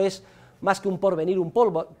futuro es más que un porvenir, un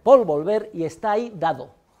volver, y está ahí dado.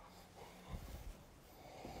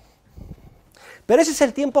 Pero ese es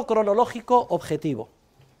el tiempo cronológico objetivo,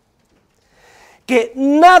 que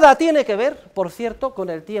nada tiene que ver, por cierto, con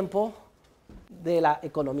el tiempo de la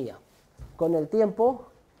economía, con el tiempo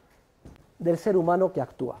del ser humano que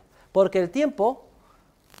actúa, porque el tiempo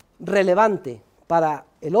relevante para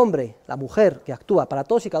el hombre, la mujer que actúa, para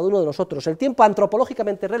todos y cada uno de nosotros, el tiempo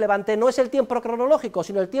antropológicamente relevante no es el tiempo cronológico,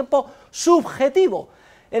 sino el tiempo subjetivo,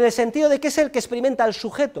 en el sentido de que es el que experimenta el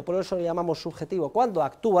sujeto, por eso lo llamamos subjetivo, cuando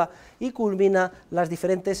actúa y culmina las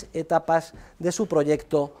diferentes etapas de su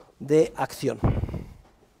proyecto de acción.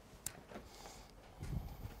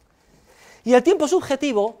 Y el tiempo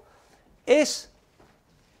subjetivo es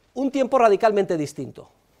un tiempo radicalmente distinto.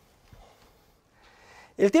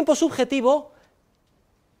 El tiempo subjetivo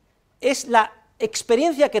es la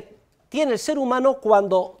experiencia que tiene el ser humano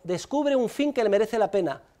cuando descubre un fin que le merece la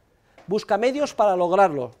pena, busca medios para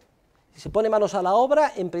lograrlo, se pone manos a la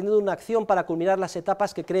obra emprendiendo una acción para culminar las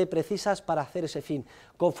etapas que cree precisas para hacer ese fin.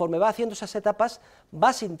 Conforme va haciendo esas etapas,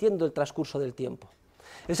 va sintiendo el transcurso del tiempo.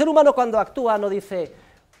 El ser humano cuando actúa no dice,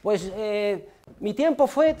 pues mi tiempo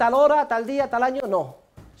fue tal hora, tal día, tal año, no,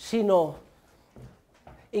 sino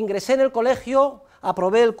ingresé en el colegio,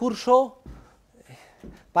 aprobé el curso,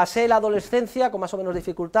 pasé la adolescencia con más o menos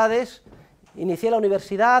dificultades, inicié la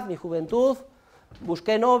universidad, mi juventud,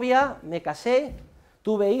 busqué novia, me casé,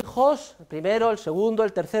 tuve hijos, el primero, el segundo,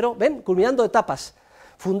 el tercero, ven, culminando etapas.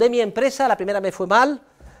 Fundé mi empresa, la primera me fue mal,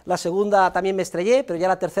 la segunda también me estrellé, pero ya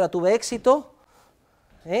la tercera tuve éxito,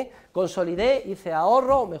 consolidé, hice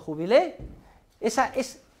ahorro, me jubilé. Esas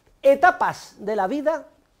es etapas de la vida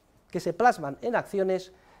que se plasman en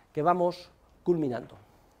acciones que vamos culminando.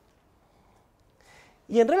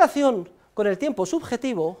 Y en relación con el tiempo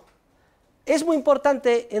subjetivo, es muy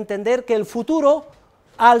importante entender que el futuro,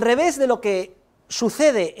 al revés de lo que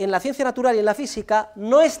sucede en la ciencia natural y en la física,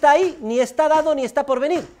 no está ahí, ni está dado, ni está por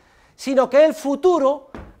venir, sino que el futuro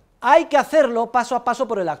hay que hacerlo paso a paso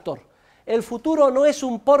por el actor. El futuro no es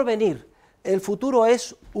un porvenir, el futuro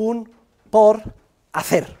es un por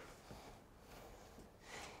hacer.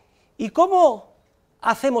 ¿Y cómo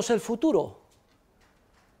hacemos el futuro?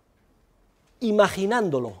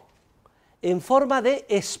 Imaginándolo, en forma de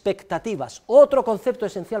expectativas, otro concepto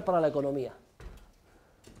esencial para la economía.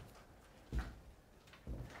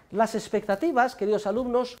 Las expectativas, queridos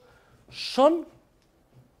alumnos, son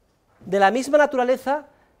de la misma naturaleza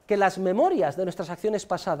que las memorias de nuestras acciones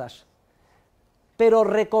pasadas, pero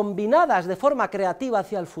recombinadas de forma creativa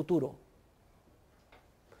hacia el futuro.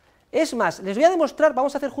 Es más, les voy a demostrar,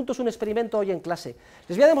 vamos a hacer juntos un experimento hoy en clase,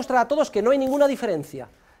 les voy a demostrar a todos que no hay ninguna diferencia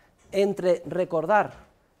entre recordar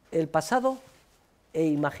el pasado e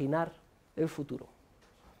imaginar el futuro.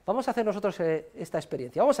 Vamos a hacer nosotros esta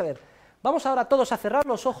experiencia. Vamos a ver, vamos ahora todos a cerrar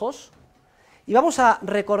los ojos y vamos a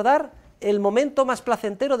recordar el momento más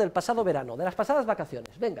placentero del pasado verano, de las pasadas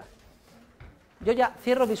vacaciones. Venga, yo ya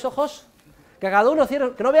cierro mis ojos, que cada uno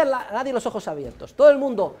cierre, que no vean a nadie los ojos abiertos. Todo el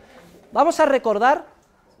mundo, vamos a recordar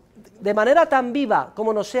de manera tan viva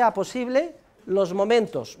como nos sea posible los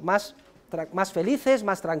momentos más felices,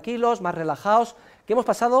 más tranquilos, más relajados que hemos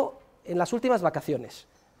pasado en las últimas vacaciones.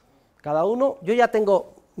 Cada uno, yo ya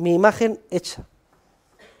tengo mi imagen hecha.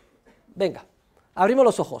 Venga, abrimos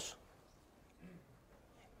los ojos.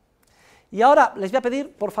 Y ahora les voy a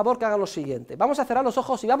pedir, por favor, que hagan lo siguiente. Vamos a cerrar los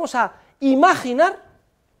ojos y vamos a imaginar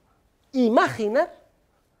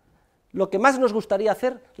lo que más nos gustaría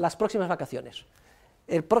hacer las próximas vacaciones,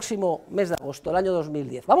 el próximo mes de agosto, el año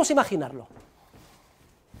 2010. Vamos a imaginarlo.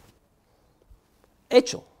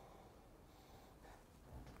 Hecho.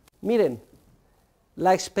 Miren,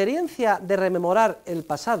 la experiencia de rememorar el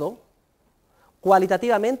pasado,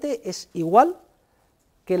 cualitativamente, es igual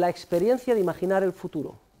que la experiencia de imaginar el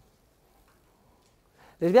futuro.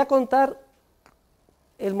 Les voy a contar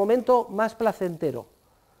el momento más placentero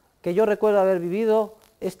que yo recuerdo haber vivido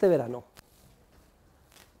este verano.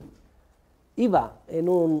 Iba en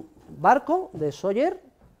un barco de Sóller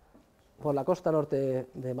por la costa norte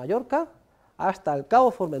de Mallorca hasta el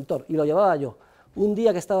Cabo Formentor, y lo llevaba yo. Un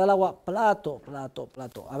día que estaba el agua plato,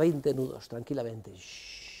 a 20 nudos, tranquilamente.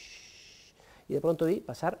 Y de pronto vi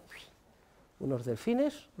pasar unos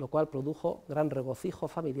delfines, lo cual produjo gran regocijo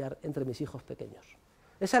familiar entre mis hijos pequeños.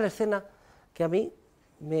 Esa es la escena que a mí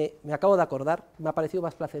me acabo de acordar, me ha parecido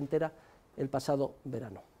más placentera el pasado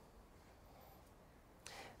verano.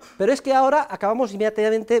 Pero es que ahora acabamos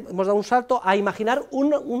inmediatamente, hemos dado un salto a imaginar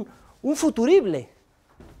un futurible,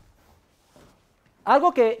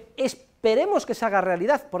 algo que esperemos que se haga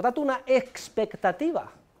realidad, por tanto una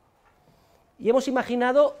expectativa. Y hemos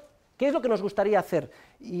imaginado qué es lo que nos gustaría hacer,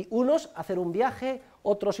 y unos hacer un viaje,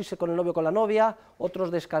 otros irse con el novio o con la novia,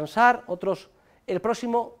 otros descansar, otros el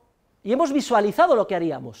próximo, y hemos visualizado lo que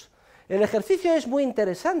haríamos. El ejercicio es muy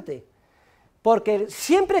interesante, porque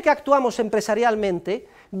siempre que actuamos empresarialmente,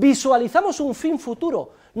 visualizamos un fin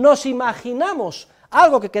futuro, nos imaginamos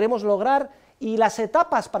algo que queremos lograr y las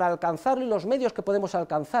etapas para alcanzarlo y los medios que podemos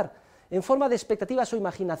alcanzar, en forma de expectativas o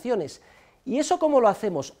imaginaciones. ¿Y eso cómo lo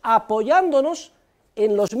hacemos? Apoyándonos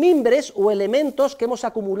en los mimbres o elementos que hemos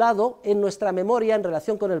acumulado en nuestra memoria en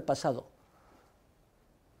relación con el pasado.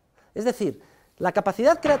 Es decir, la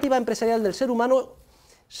capacidad creativa empresarial del ser humano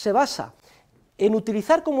se basa en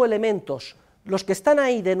utilizar como elementos los que están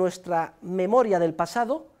ahí de nuestra memoria del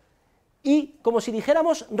pasado y, como si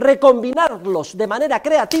dijéramos, recombinarlos de manera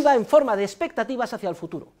creativa en forma de expectativas hacia el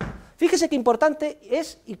futuro. Fíjese qué importante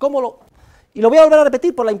es y cómo lo voy a volver a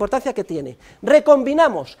repetir por la importancia que tiene.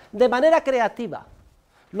 Recombinamos de manera creativa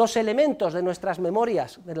los elementos de nuestras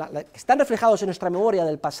memorias, que están reflejados en nuestra memoria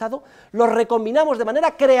del pasado, los recombinamos de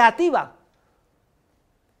manera creativa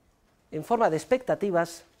en forma de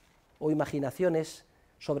expectativas o imaginaciones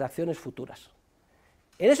sobre acciones futuras.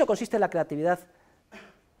 En eso consiste la creatividad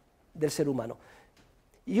del ser humano.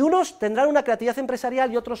 Y unos tendrán una creatividad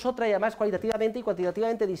empresarial y otros otra, y además cualitativamente y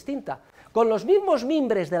cuantitativamente distinta. Con los mismos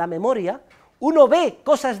mimbres de la memoria, uno ve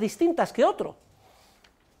cosas distintas que otro.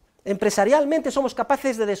 Empresarialmente somos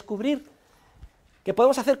capaces de descubrir que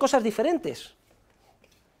podemos hacer cosas diferentes.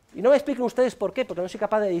 Y no me expliquen ustedes por qué, porque no soy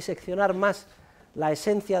capaz de diseccionar más la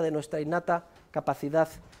esencia de nuestra innata capacidad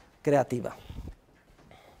creativa.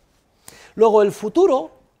 Luego, el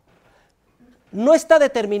futuro no está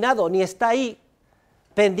determinado ni está ahí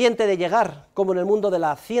pendiente de llegar, como en el mundo de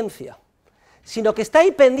la ciencia, sino que está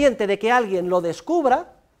ahí pendiente de que alguien lo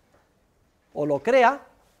descubra, o lo crea,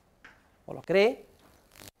 o lo cree,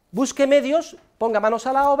 busque medios, ponga manos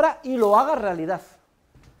a la obra y lo haga realidad.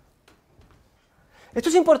 Esto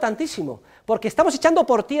es importantísimo, porque estamos echando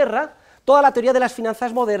por tierra toda la teoría de las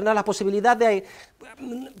finanzas modernas, la posibilidad de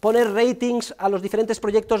poner ratings a los diferentes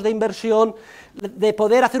proyectos de inversión, de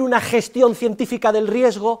poder hacer una gestión científica del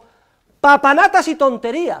riesgo, papanatas y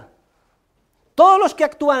tontería. Todos los que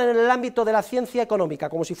actúan en el ámbito de la ciencia económica,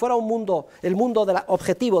 como si fuera el mundo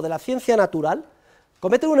objetivo de la ciencia natural,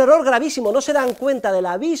 cometen un error gravísimo, no se dan cuenta del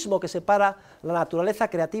abismo que separa la naturaleza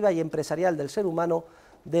creativa y empresarial del ser humano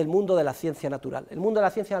del mundo de la ciencia natural. El mundo de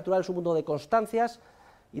la ciencia natural es un mundo de constancias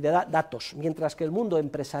y de datos, mientras que el mundo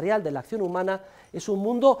empresarial de la acción humana es un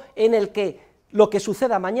mundo en el que lo que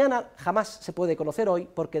suceda mañana jamás se puede conocer hoy,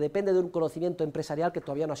 porque depende de un conocimiento empresarial que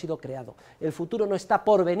todavía no ha sido creado. El futuro no está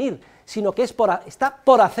por venir, sino que está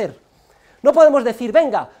por hacer. No podemos decir,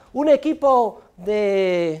 venga, un equipo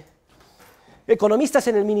de economistas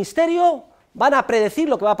en el ministerio van a predecir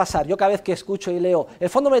lo que va a pasar. Yo cada vez que escucho y leo, el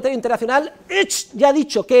Fondo Monetario Internacional ya ha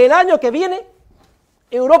dicho que el año que viene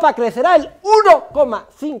Europa crecerá el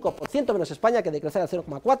 1,5%, menos España, que decrecerá el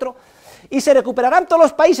 0,4%, y se recuperarán todos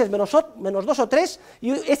los países, menos 2 o 3,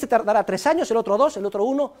 y este tardará 3 años, el otro 2, el otro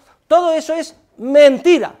 1. Todo eso es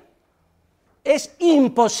mentira. Es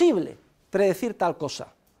imposible predecir tal cosa.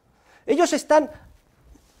 Ellos están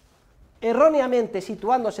erróneamente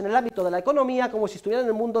situándose en el ámbito de la economía como si estuvieran en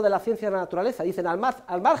el mundo de la ciencia de la naturaleza. Dicen,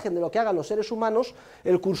 al margen de lo que hagan los seres humanos,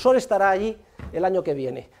 el cursor estará allí el año que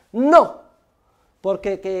viene. No.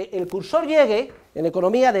 porque que el cursor llegue en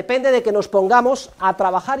economía depende de que nos pongamos a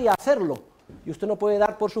trabajar y a hacerlo. Y usted no puede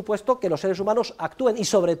dar por supuesto que los seres humanos actúen y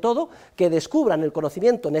sobre todo que descubran el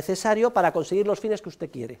conocimiento necesario para conseguir los fines que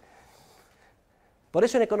usted quiere. Por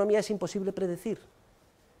eso en economía es imposible predecir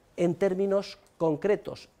en términos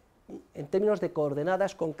concretos, en términos de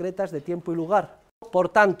coordenadas concretas de tiempo y lugar. Por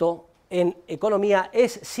tanto, en economía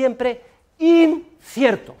es siempre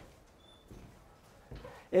incierto.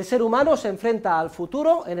 El ser humano se enfrenta al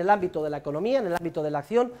futuro en el ámbito de la economía, en el ámbito de la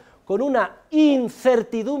acción, con una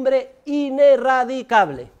incertidumbre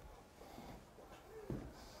ineradicable.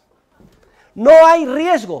 No hay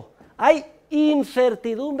riesgo, hay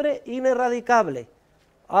incertidumbre ineradicable.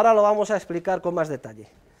 Ahora lo vamos a explicar con más detalle.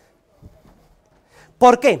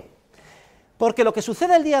 ¿Por qué? Porque lo que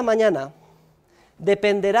suceda el día de mañana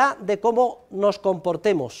dependerá de cómo nos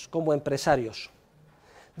comportemos como empresarios.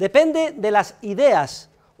 Depende de las ideas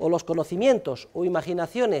o los conocimientos o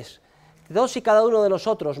imaginaciones que todos y cada uno de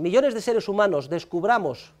nosotros, millones de seres humanos,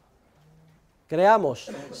 descubramos, creamos,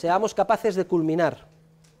 seamos capaces de culminar.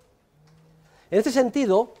 En este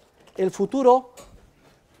sentido, el futuro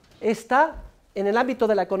está en el ámbito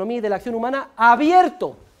de la economía y de la acción humana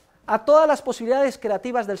abierto a todas las posibilidades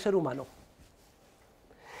creativas del ser humano.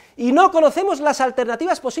 Y no conocemos las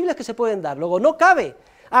alternativas posibles que se pueden dar. Luego, no cabe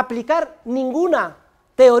aplicar ninguna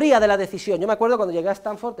teoría de la decisión. Yo me acuerdo cuando llegué a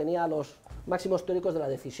Stanford tenía a los máximos teóricos de la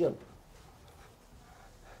decisión.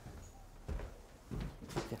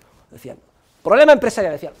 Decían, problema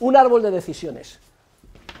empresarial, decían, un árbol de decisiones.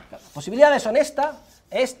 Las posibilidades son esta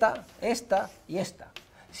y esta.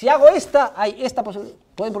 Si hago esta, hay esta posibilidad,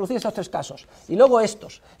 pueden producir estos tres casos, y luego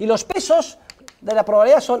estos. Y los pesos de la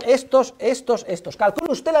probabilidad son estos.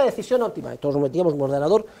 Calcule usted la decisión óptima. Y todos nos metíamos en un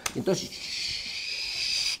ordenador, y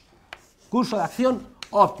entonces, curso de acción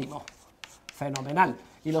óptimo. Fenomenal.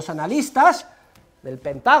 Y los analistas del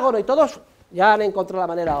Pentágono y todos ya han encontrado la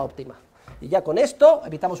manera óptima. Y ya con esto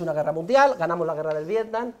evitamos una guerra mundial, ganamos la guerra del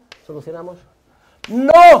Vietnam, solucionamos.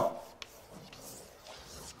 ¡No!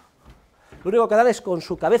 Lo único que dan es con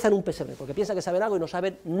su cabeza en un pesebre, porque piensan que saben algo y no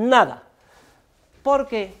saben nada.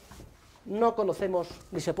 Porque no conocemos,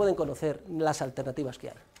 ni se pueden conocer las alternativas que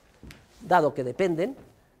hay, dado que dependen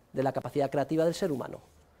de la capacidad creativa del ser humano.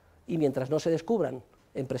 Y mientras no se descubran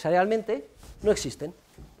empresarialmente, no existen.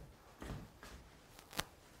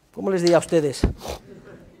 ¿Cómo les diría a ustedes?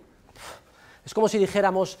 Es como si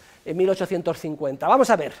dijéramos en 1850, vamos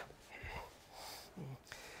a ver,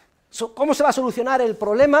 ¿cómo se va a solucionar el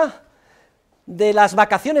problema de las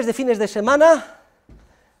vacaciones de fines de semana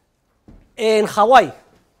en Hawái?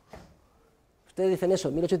 Ustedes dicen eso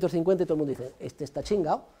en 1850 y todo el mundo dice, este está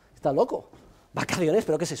chingado, está loco, vacaciones,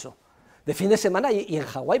 ¿pero qué es eso? De fin de semana y en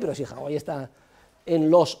Hawái, pero si Hawái está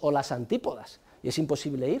en los o las antípodas y es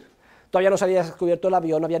imposible ir. Todavía no se había descubierto el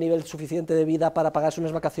avión, no había nivel suficiente de vida para pagarse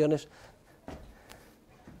unas vacaciones.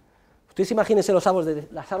 Ustedes imagínense los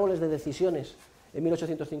árboles de decisiones en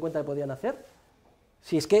 1850 que podían hacer,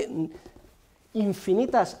 si es que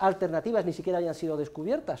infinitas alternativas ni siquiera habían sido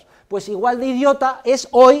descubiertas. Pues igual de idiota es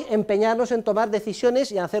hoy empeñarnos en tomar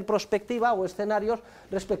decisiones y hacer prospectiva o escenarios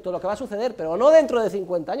respecto a lo que va a suceder, pero no dentro de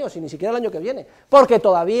 50 años, y ni siquiera el año que viene, porque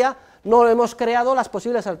todavía no hemos creado las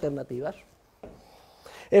posibles alternativas.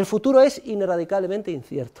 El futuro es ineradicablemente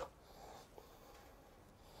incierto.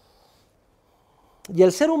 Y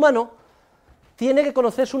el ser humano tiene que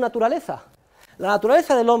conocer su naturaleza. La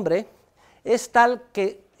naturaleza del hombre es tal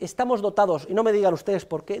que estamos dotados, y no me digan ustedes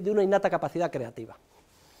por qué, de una innata capacidad creativa.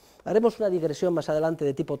 Haremos una digresión más adelante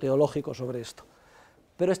de tipo teológico sobre esto,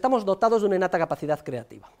 pero estamos dotados de una innata capacidad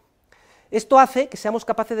creativa. Esto hace que seamos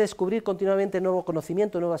capaces de descubrir continuamente nuevo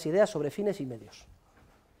conocimiento, nuevas ideas sobre fines y medios.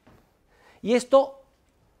 Y esto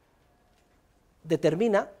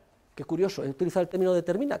determina, qué curioso, he utilizado el término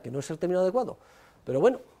determina, que no es el término adecuado, pero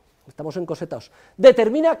bueno, estamos encorsetados,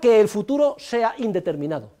 determina que el futuro sea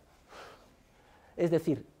indeterminado, es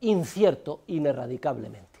decir, incierto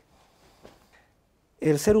ineradicablemente.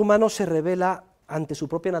 El ser humano se revela ante su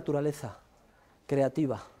propia naturaleza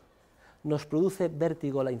creativa, nos produce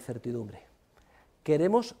vértigo la incertidumbre,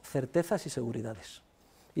 queremos certezas y seguridades.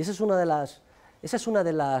 Y esa es una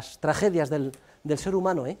de las tragedias del ser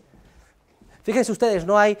humano, Fíjense ustedes,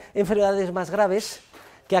 no hay enfermedades más graves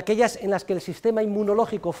que aquellas en las que el sistema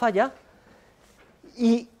inmunológico falla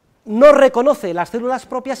y no reconoce las células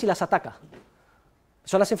propias y las ataca.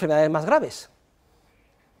 Son las enfermedades más graves.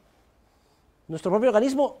 Nuestro propio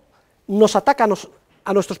organismo nos ataca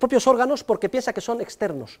a nuestros propios órganos porque piensa que son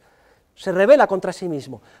externos, se rebela contra sí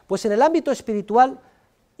mismo. Pues en el ámbito espiritual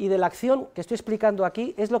y de la acción que estoy explicando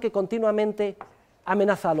aquí es lo que continuamente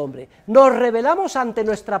amenaza al hombre. Nos rebelamos ante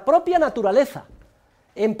nuestra propia naturaleza,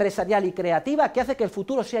 empresarial y creativa que hace que el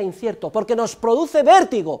futuro sea incierto, porque nos produce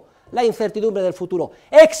vértigo la incertidumbre del futuro.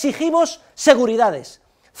 Exigimos seguridades,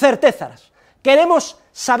 certezas, queremos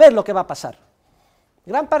saber lo que va a pasar.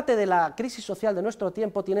 Gran parte de la crisis social de nuestro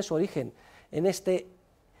tiempo tiene su origen en este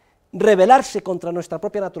rebelarse contra nuestra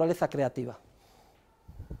propia naturaleza creativa.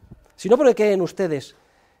 Si no, porque creen ustedes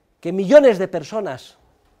que millones de personas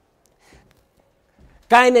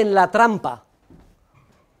caen en la trampa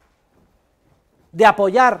de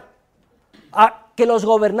apoyar a que los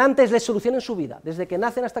gobernantes les solucionen su vida, desde que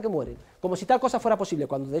nacen hasta que mueren, como si tal cosa fuera posible,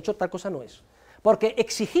 cuando de hecho tal cosa no es. Porque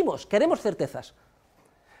exigimos, queremos certezas,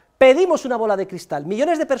 pedimos una bola de cristal.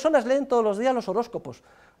 Millones de personas leen todos los días los horóscopos.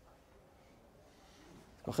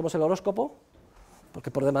 Cogemos el horóscopo,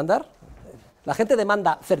 porque por demandar, la gente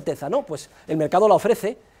demanda certeza, ¿no? Pues el mercado la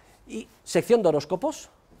ofrece, y sección de horóscopos.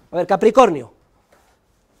 A ver, Capricornio,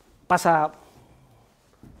 pasa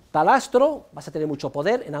tal astro, vas a tener mucho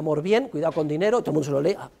poder, en amor bien, cuidado con dinero, todo el mundo se lo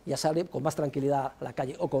lee, ya sale con más tranquilidad a la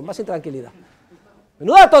calle, o con más intranquilidad.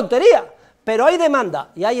 ¡Menuda tontería! Pero hay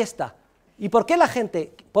demanda, y ahí está. ¿Y por qué la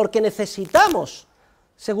gente? Porque necesitamos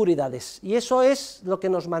seguridades, y eso es lo que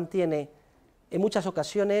nos mantiene, en muchas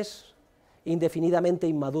ocasiones, indefinidamente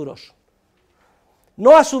inmaduros.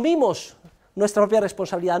 No asumimos nuestra propia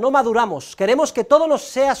responsabilidad, no maduramos, queremos que todo nos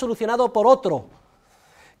sea solucionado por otro,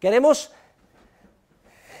 queremos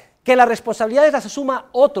que las responsabilidades las asuma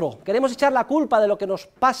otro, queremos echar la culpa de lo que nos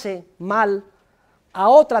pase mal a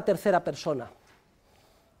otra tercera persona.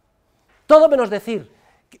 Todo menos decir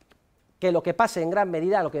que lo que pase en gran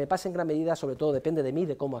medida, lo que me pase en gran medida sobre todo depende de mí,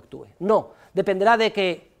 de cómo actúe. No, dependerá de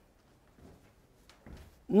que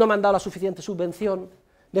no me han dado la suficiente subvención,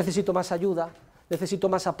 necesito más ayuda, necesito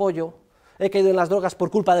más apoyo, he caído en las drogas por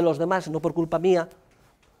culpa de los demás, no por culpa mía,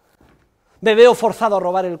 me veo forzado a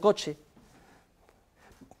robar el coche,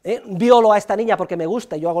 violo a esta niña porque me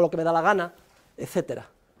gusta y yo hago lo que me da la gana, etc.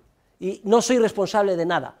 Y no soy responsable de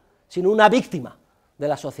nada, sino una víctima de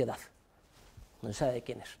la sociedad, no se sabe de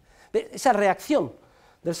quién es. Esa reacción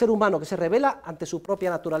del ser humano que se revela ante su propia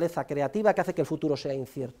naturaleza creativa que hace que el futuro sea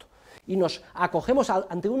incierto. Y nos acogemos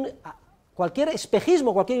ante cualquier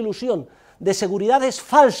espejismo, cualquier ilusión de seguridades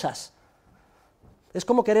falsas. Es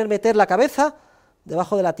como querer meter la cabeza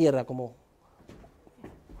debajo de la tierra, como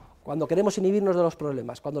cuando queremos inhibirnos de los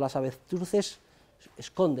problemas, cuando las avestruces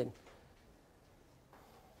esconden.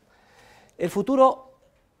 El futuro,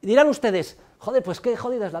 dirán ustedes, joder, pues qué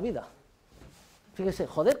jodida es la vida. Fíjense,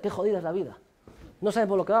 joder, qué jodida es la vida. No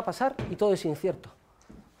sabemos lo que va a pasar y todo es incierto.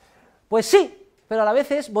 Pues sí, pero a la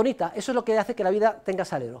vez es bonita, eso es lo que hace que la vida tenga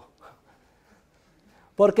salero.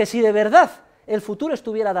 Porque si de verdad el futuro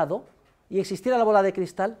estuviera dado y existiera la bola de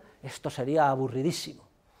cristal, esto sería aburridísimo.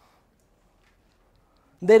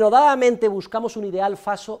 Denodadamente buscamos un ideal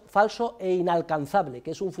falso e inalcanzable,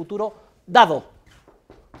 que es un futuro dado.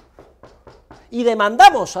 Y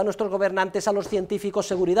demandamos a nuestros gobernantes, a los científicos,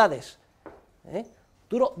 seguridades.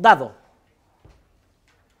 Futuro dado.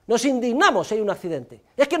 Nos indignamos si hay un accidente.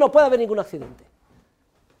 Es que no puede haber ningún accidente.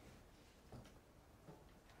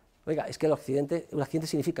 Oiga, es que un accidente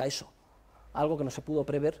significa eso, algo que no se pudo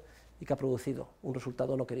prever y que ha producido un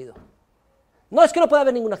resultado no querido. No, es que no puede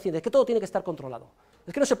haber ningún accidente, es que todo tiene que estar controlado,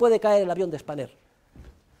 es que no se puede caer el avión de Spanair.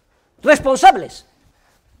 Responsables.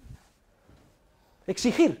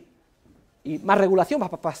 Exigir y más regulación,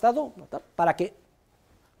 más Estado, para que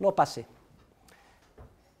no pase.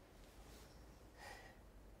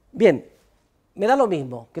 Bien, me da lo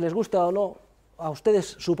mismo que les guste o no a ustedes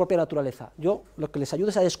su propia naturaleza. Yo lo que les ayudo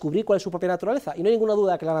es a descubrir cuál es su propia naturaleza, y no hay ninguna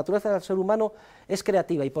duda que la naturaleza del ser humano es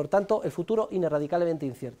creativa y por tanto el futuro ineradicablemente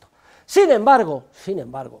incierto. Sin embargo,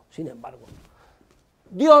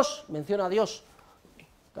 Dios, menciona a Dios,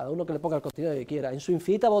 cada uno que le ponga el contenido que quiera, en su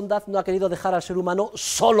infinita bondad no ha querido dejar al ser humano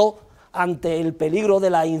solo ante el peligro de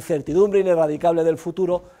la incertidumbre ineradicable del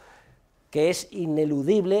futuro, que es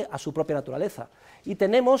ineludible a su propia naturaleza. Y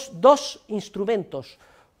tenemos dos instrumentos,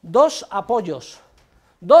 dos apoyos,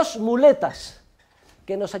 dos muletas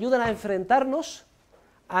que nos ayudan a enfrentarnos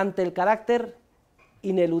ante el carácter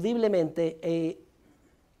ineludiblemente e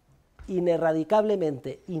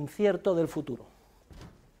ineradicablemente incierto del futuro.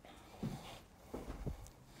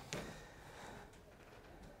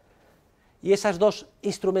 Y esos dos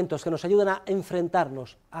instrumentos que nos ayudan a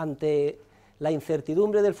enfrentarnos ante la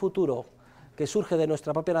incertidumbre del futuro que surge de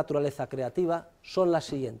nuestra propia naturaleza creativa son las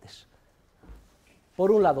siguientes.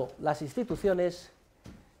 Por un lado, las instituciones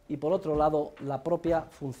y por otro lado, la propia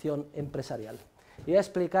función empresarial. Y voy a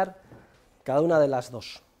explicar cada una de las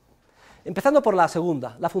dos. Empezando por la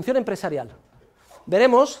segunda, la función empresarial.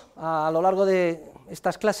 Veremos a lo largo de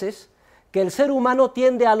estas clases que el ser humano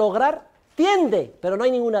tiende a lograr tiende, pero no hay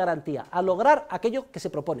ninguna garantía, a lograr aquello que se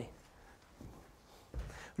propone.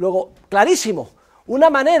 Luego, clarísimo, una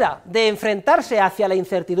manera de enfrentarse hacia la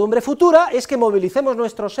incertidumbre futura es que movilicemos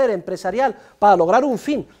nuestro ser empresarial para lograr un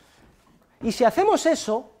fin. Y si hacemos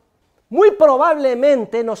eso, muy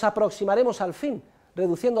probablemente nos aproximaremos al fin,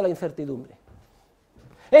 reduciendo la incertidumbre.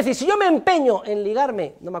 Es decir, si yo me empeño en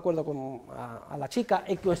ligarme, no me acuerdo cómo, a la chica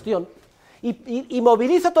en cuestión, y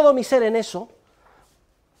movilizo todo mi ser en eso,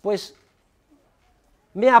 pues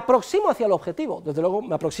me aproximo hacia el objetivo. Desde luego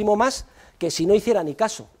me aproximo más que si no hiciera ni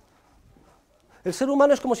caso. El ser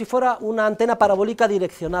humano es como si fuera una antena parabólica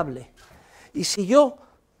direccionable. Y si yo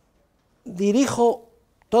dirijo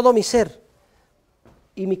todo mi ser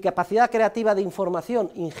y mi capacidad creativa de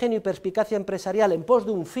información, ingenio y perspicacia empresarial en pos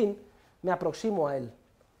de un fin, me aproximo a él.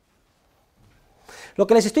 Lo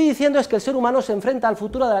que les estoy diciendo es que el ser humano se enfrenta al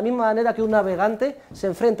futuro de la misma manera que un navegante se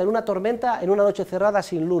enfrenta en una tormenta en una noche cerrada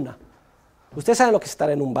sin luna. Ustedes saben lo que es estar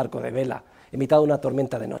en un barco de vela en mitad de una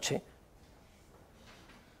tormenta de noche.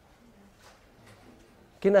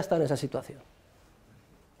 ¿Quién ha estado en esa situación?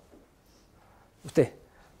 ¿Usted?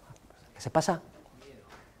 ¿Qué se pasa?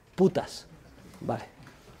 Putas. Vale.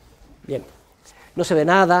 Bien. No se ve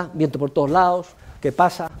nada, viento por todos lados. ¿Qué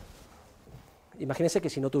pasa? Imagínense que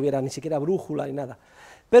si no tuviera ni siquiera brújula ni nada.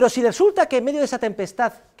 Pero si resulta que en medio de esa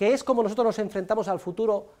tempestad, que es como nosotros nos enfrentamos al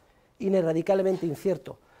futuro ineradicablemente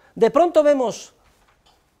incierto, de pronto vemos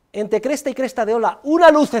entre cresta y cresta de ola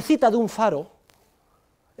una lucecita de un faro,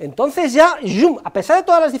 entonces ya, a pesar de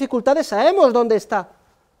todas las dificultades, sabemos dónde está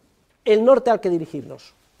el norte al que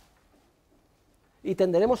dirigirnos. Y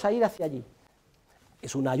tenderemos a ir hacia allí.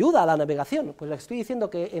 Es una ayuda a la navegación. Pues les estoy diciendo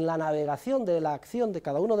que en la navegación de la acción de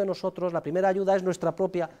cada uno de nosotros, la primera ayuda es nuestra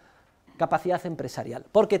propia capacidad empresarial,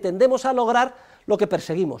 porque tendemos a lograr lo que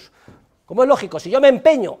perseguimos. Como es lógico, si yo me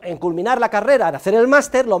empeño en culminar la carrera, en hacer el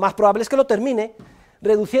máster, lo más probable es que lo termine,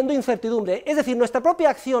 reduciendo incertidumbre. Es decir, nuestra propia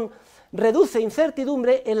acción reduce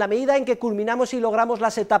incertidumbre en la medida en que culminamos y logramos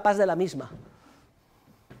las etapas de la misma.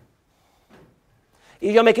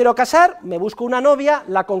 Y yo me quiero casar, me busco una novia,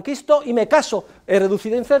 la conquisto y me caso. He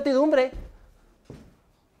reducido incertidumbre.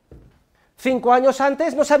 5 años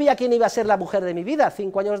antes no sabía quién iba a ser la mujer de mi vida,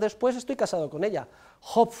 5 años después estoy casado con ella.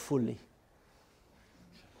 Hopefully.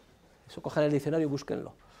 Eso cojan el diccionario y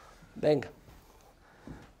búsquenlo. Venga.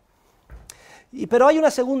 Pero hay una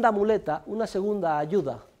segunda muleta, una segunda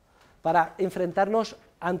ayuda para enfrentarnos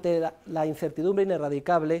ante la incertidumbre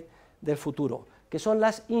ineradicable del futuro, que son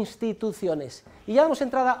las instituciones. Y ya hemos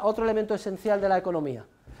entrado a otro elemento esencial de la economía,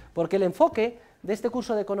 porque el enfoque de este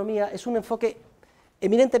curso de economía es un enfoque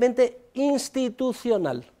eminentemente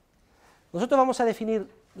institucional. Nosotros vamos a definir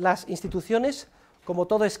las instituciones como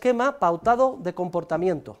todo esquema pautado de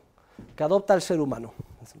comportamiento que adopta el ser humano.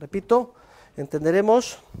 Repito,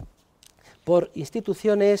 entenderemos por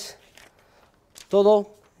instituciones todo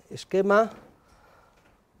esquema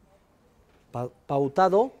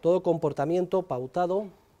pautado, todo comportamiento pautado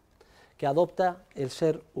que adopta el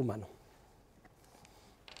ser humano.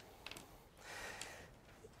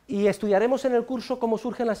 Y estudiaremos en el curso cómo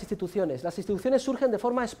surgen las instituciones. Las instituciones surgen de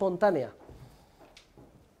forma espontánea.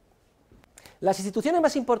 Las instituciones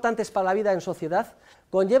más importantes para la vida en sociedad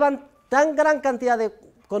conllevan tan gran cantidad de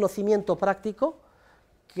conocimiento práctico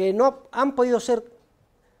que no han podido ser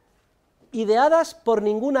ideadas por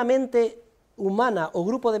ninguna mente humana o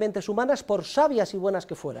grupo de mentes humanas, por sabias y buenas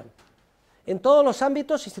que fueran, en todos los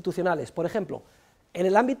ámbitos institucionales. Por ejemplo, en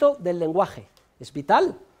el ámbito del lenguaje, es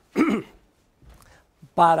vital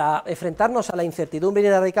para enfrentarnos a la incertidumbre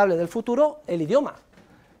ineradicable del futuro, el idioma,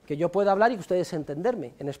 que yo pueda hablar y que ustedes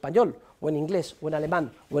entenderme en español, o en inglés, o en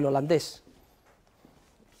alemán, o en holandés.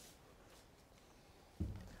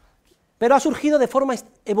 Pero ha surgido de forma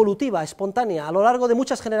evolutiva, espontánea, a lo largo de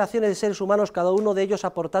muchas generaciones de seres humanos, cada uno de ellos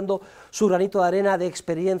aportando su granito de arena de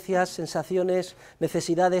experiencias, sensaciones,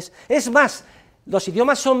 necesidades. Es más, los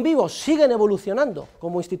idiomas son vivos, siguen evolucionando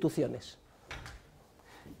como instituciones.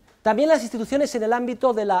 También las instituciones en el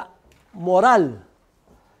ámbito de la moral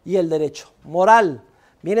y el derecho. Moral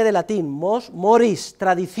viene del latín, moris,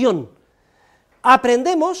 tradición.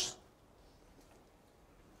 Aprendemos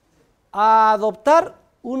a adoptar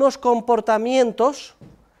unos comportamientos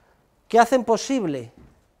que hacen posible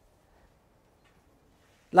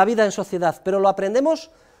la vida en sociedad, pero lo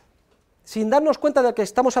aprendemos sin darnos cuenta de que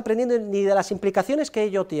estamos aprendiendo ni de las implicaciones que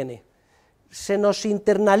ello tiene. Se nos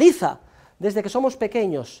internaliza desde que somos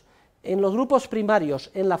pequeños, en los grupos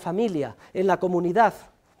primarios, en la familia, en la comunidad,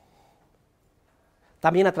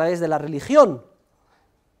 también a través de la religión,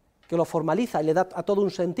 que lo formaliza y le da a todo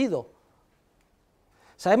un sentido.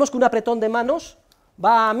 Sabemos que un apretón de manos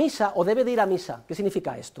va a misa o debe de ir a misa. ¿Qué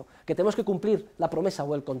significa esto? Que tenemos que cumplir la promesa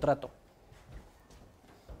o el contrato.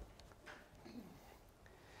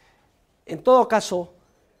 En todo caso,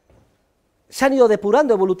 se han ido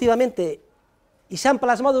depurando evolutivamente y se han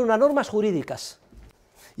plasmado en unas normas jurídicas.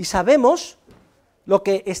 Y sabemos lo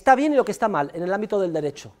que está bien y lo que está mal en el ámbito del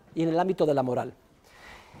derecho y en el ámbito de la moral.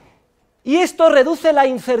 Y esto reduce la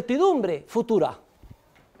incertidumbre futura,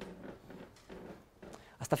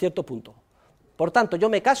 hasta cierto punto. Por tanto, yo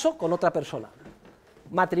me caso con otra persona,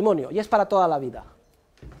 matrimonio, y es para toda la vida.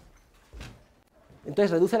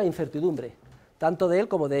 Entonces reduce la incertidumbre, tanto de él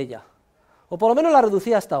como de ella. O por lo menos la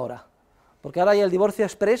reducía hasta ahora, porque ahora hay el divorcio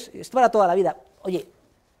express, es para toda la vida. Oye,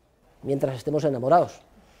 mientras estemos enamorados,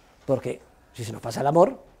 porque si se nos pasa el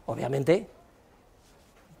amor, obviamente,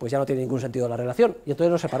 pues ya no tiene ningún sentido la relación, y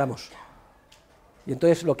entonces nos separamos. Y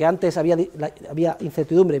entonces lo que antes había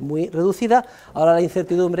incertidumbre muy reducida, ahora la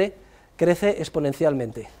incertidumbre crece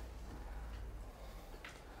exponencialmente.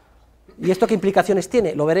 ¿Y esto qué implicaciones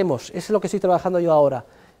tiene? Lo veremos, es lo que estoy trabajando yo ahora,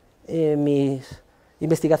 en mis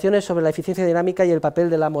investigaciones sobre la eficiencia dinámica y el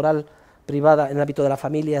papel de la moral privada en el ámbito de la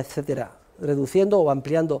familia, etcétera, reduciendo o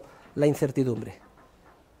ampliando la incertidumbre.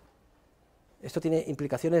 Esto tiene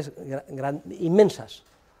implicaciones inmensas,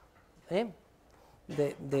 en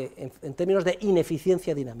términos de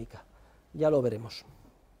ineficiencia dinámica, ya lo veremos.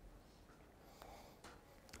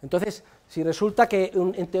 Entonces, si resulta que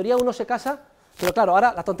en teoría uno se casa, pero claro,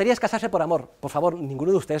 ahora la tontería es casarse por amor. Por favor,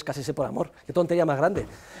 ninguno de ustedes cásese por amor, qué tontería más grande.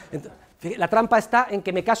 La trampa está en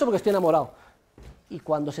que me caso porque estoy enamorado. Y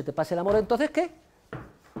cuando se te pase el amor, ¿entonces qué?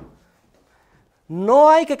 No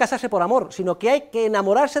hay que casarse por amor, sino que hay que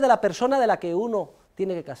enamorarse de la persona de la que uno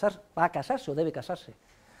tiene que casar, va a casarse o debe casarse.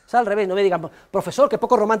 Es al revés, no me digan, profesor, qué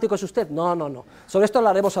poco romántico es usted. No, no, no, sobre esto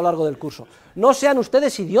hablaremos a lo largo del curso. No sean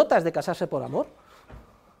ustedes idiotas de casarse por amor.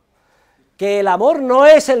 Que el amor no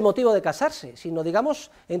es el motivo de casarse, sino, digamos,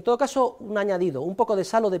 en todo caso, un añadido, un poco de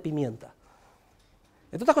sal o de pimienta.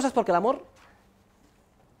 Entre otras cosas porque el amor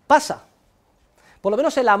pasa, por lo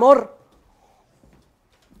menos el amor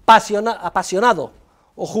apasionado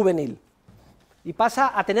o juvenil, y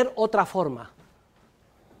pasa a tener otra forma.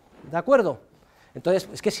 ¿De acuerdo? Entonces,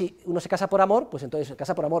 es que si uno se casa por amor, pues entonces se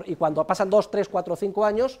casa por amor, y cuando pasan 2, 3, 4, 5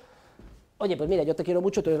 años, oye, pues mira, yo te quiero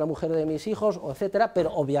mucho, tú eres la mujer de mis hijos, o etcétera,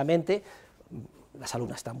 pero obviamente las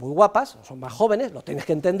alumnas están muy guapas, son más jóvenes, lo tienes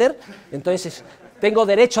que entender, entonces tengo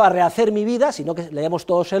derecho a rehacer mi vida, sino que leemos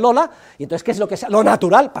todos el hola, y entonces, ¿qué es lo que sea? Lo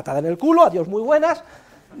natural, patada en el culo, adiós muy buenas,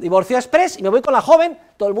 divorcio express, y me voy con la joven,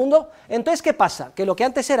 todo el mundo. Entonces, ¿qué pasa? Que lo que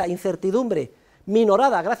antes era incertidumbre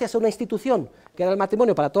minorada gracias a una institución, que era el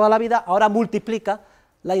matrimonio para toda la vida, ahora multiplica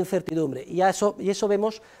la incertidumbre, y eso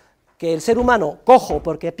vemos que el ser humano, cojo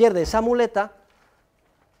porque pierde esa muleta,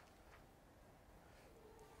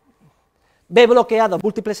 ve bloqueado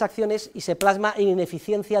múltiples acciones y se plasma en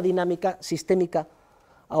ineficiencia dinámica sistémica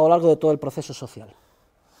a lo largo de todo el proceso social.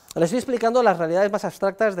 Les estoy explicando las realidades más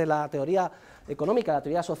abstractas de la teoría económica, la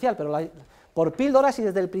teoría social, pero por píldoras y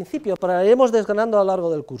desde el principio, pero la iremos desgranando a lo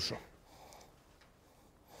largo del curso.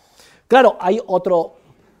 Claro, hay otro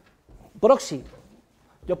proxy.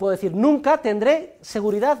 Yo puedo decir, nunca tendré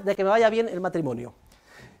seguridad de que me vaya bien el matrimonio.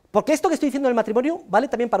 Porque esto que estoy diciendo del matrimonio vale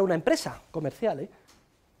también para una empresa comercial,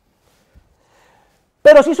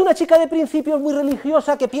 Pero si es una chica de principios muy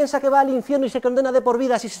religiosa que piensa que va al infierno y se condena de por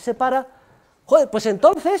vida si se separa, joder, pues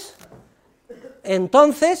entonces,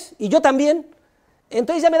 y yo también,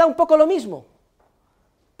 entonces ya me da un poco lo mismo.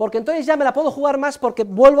 Porque entonces ya me la puedo jugar más porque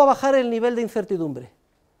vuelvo a bajar el nivel de incertidumbre.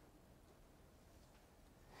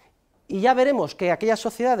 Y ya veremos que aquellas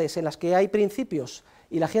sociedades en las que hay principios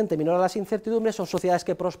y la gente minora las incertidumbres son sociedades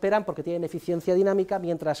que prosperan porque tienen eficiencia dinámica,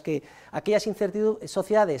 mientras que aquellas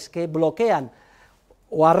sociedades que bloquean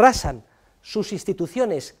o arrasan sus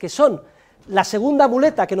instituciones, que son la segunda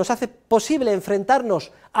muleta que nos hace posible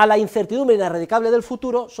enfrentarnos a la incertidumbre inerradicable del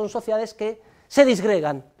futuro, son sociedades que se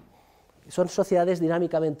disgregan, son sociedades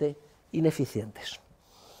dinámicamente ineficientes.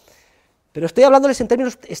 Pero estoy hablándoles en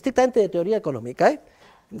términos estrictamente de teoría económica,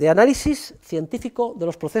 de análisis científico de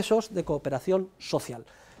los procesos de cooperación social,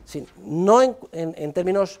 no en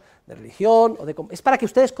términos de religión, es para que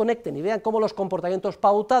ustedes conecten y vean cómo los comportamientos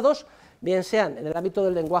pautados, bien sean en el ámbito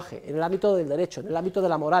del lenguaje, en el ámbito del derecho, en el ámbito de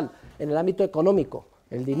la moral, en el ámbito económico,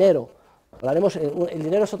 el dinero, hablaremos, el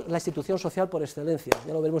dinero es la institución social por excelencia,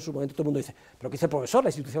 ya lo veremos en su momento, todo el mundo dice, ¿pero qué dice el profesor? La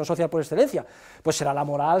institución social por excelencia, pues será la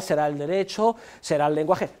moral, será el derecho, será el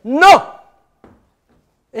lenguaje, ¡no!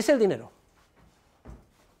 Es el dinero.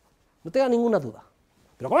 No tenga ninguna duda.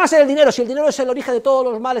 ¿Pero cómo va a ser el dinero si el dinero es el origen de todos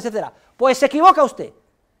los males, etcétera? Pues se equivoca usted.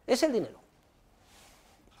 Es el dinero.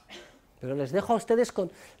 Pero les dejo a ustedes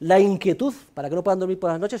con la inquietud, para que no puedan dormir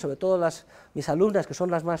por las noches, sobre todo mis alumnas, que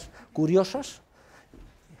son las más curiosas,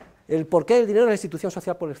 el porqué del dinero en la institución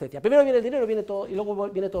social por excelencia. Primero viene el dinero viene todo, y luego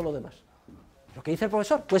viene todo lo demás. ¿Lo que dice el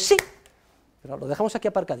profesor? Pues sí, pero lo dejamos aquí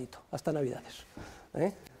aparcadito, hasta Navidades.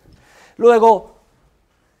 Luego,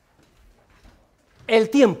 el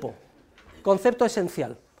tiempo, concepto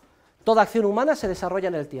esencial. Toda acción humana se desarrolla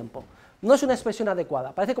en el tiempo. No es una expresión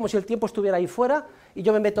adecuada, parece como si el tiempo estuviera ahí fuera y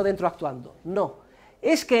yo me meto dentro actuando. No,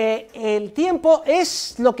 es que el tiempo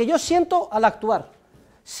es lo que yo siento al actuar.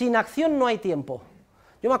 Sin acción no hay tiempo.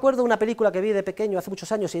 Yo me acuerdo de una película que vi de pequeño hace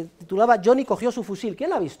muchos años, se titulaba Johnny cogió su fusil.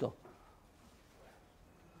 ¿Quién la ha visto?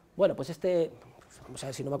 Bueno, pues vamos a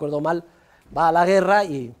ver si no me acuerdo mal, va a la guerra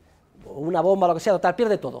y una bomba, lo que sea, total,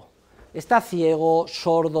 pierde todo. Está ciego,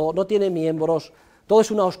 sordo, no tiene miembros, todo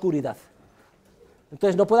es una oscuridad.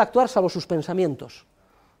 Entonces no puede actuar salvo sus pensamientos.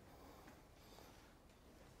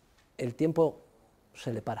 El tiempo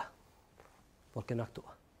se le para, porque no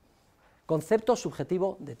actúa. Concepto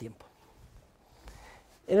subjetivo de tiempo.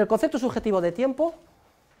 En el concepto subjetivo de tiempo,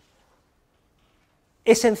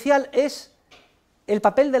 esencial es el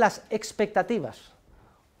papel de las expectativas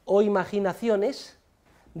o imaginaciones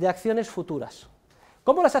de acciones futuras.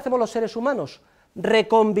 ¿Cómo las hacemos los seres humanos?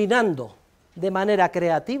 Recombinando de manera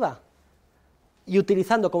creativa y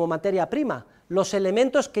utilizando como materia prima los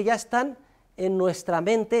elementos que ya están en nuestra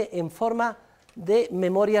mente en forma de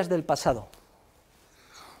memorias del pasado.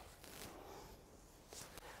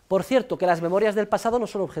 Por cierto, que las memorias del pasado no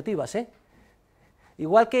son objetivas,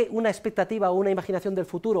 Igual que una expectativa o una imaginación del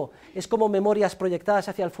futuro es como memorias proyectadas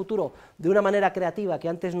hacia el futuro de una manera creativa que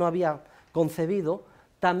antes no había concebido,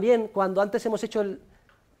 también cuando antes hemos hecho el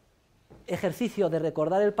ejercicio de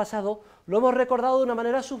recordar el pasado, lo hemos recordado de una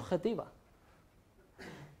manera subjetiva.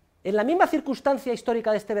 En la misma circunstancia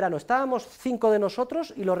histórica de este verano, estábamos 5 de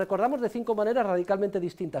nosotros y lo recordamos de 5 maneras radicalmente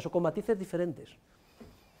distintas o con matices diferentes.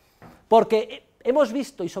 Porque hemos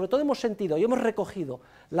visto y sobre todo hemos sentido y hemos recogido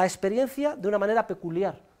la experiencia de una manera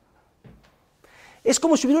peculiar. Es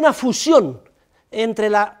como si hubiera una fusión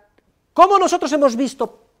entre cómo nosotros hemos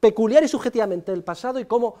visto peculiar y subjetivamente el pasado y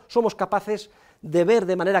cómo somos capaces de ver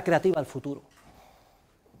de manera creativa el futuro.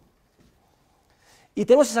 Y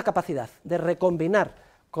tenemos esa capacidad de recombinar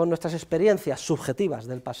con nuestras experiencias subjetivas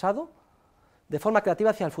del pasado de forma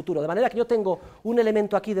creativa hacia el futuro, de manera que yo tengo un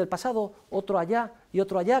elemento aquí del pasado, otro allá y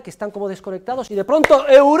otro allá, que están como desconectados, y de pronto,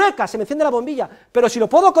 ¡eureka!, se me enciende la bombilla, pero si lo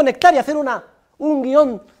puedo conectar y hacer un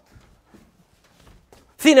guión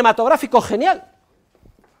cinematográfico genial,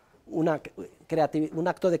 un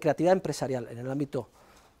acto de creatividad empresarial en el ámbito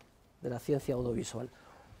de la ciencia audiovisual,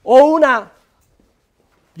 o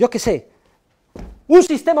yo qué sé, un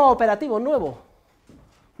sistema operativo nuevo,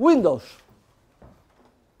 Windows,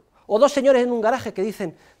 o 2 señores en un garaje que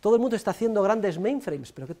dicen, todo el mundo está haciendo grandes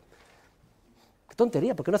mainframes, pero qué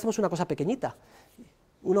tontería, ¿por qué no hacemos una cosa pequeñita?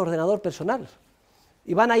 Un ordenador personal.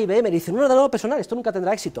 Y van a IBM y dicen, un ordenador personal, esto nunca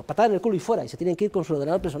tendrá éxito, patada en el culo y fuera, y se tienen que ir con su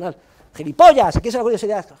ordenador personal. ¡Gilipollas! Aquí se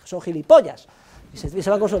curiosidad, son gilipollas. Y se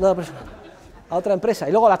van con su ordenador personal a otra empresa.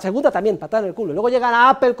 Y luego la segunda también, patada en el culo. Y luego llegan a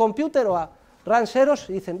Apple Computer o a ranseros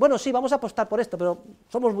y dicen, bueno, sí, vamos a apostar por esto, pero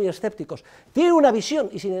somos muy escépticos. Tienen una visión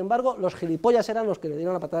y, sin embargo, los gilipollas eran los que le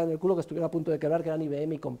dieron la patada en el culo, que estuvieron a punto de quebrar, que eran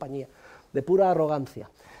IBM y compañía, de pura arrogancia,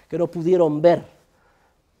 que no pudieron ver.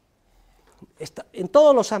 En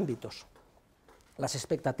todos los ámbitos, las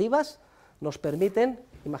expectativas nos permiten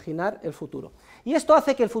imaginar el futuro. Y esto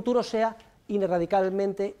hace que el futuro sea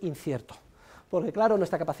radicalmente incierto, porque, claro,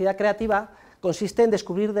 nuestra capacidad creativa consiste en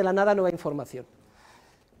descubrir de la nada nueva información.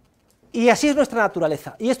 Y así es nuestra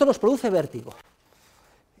naturaleza, y esto nos produce vértigo.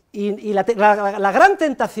 Y la gran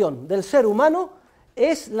tentación del ser humano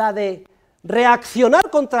es la de reaccionar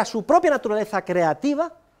contra su propia naturaleza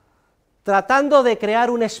creativa, tratando de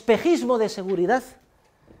crear un espejismo de seguridad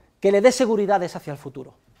que le dé seguridades hacia el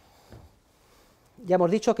futuro. Ya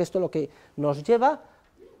hemos dicho que esto es lo que nos lleva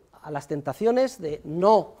a las tentaciones de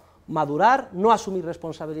no madurar, no asumir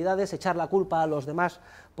responsabilidades, echar la culpa a los demás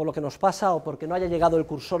por lo que nos pasa o porque no haya llegado el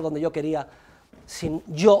cursor donde yo quería sin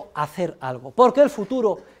yo hacer algo. Porque el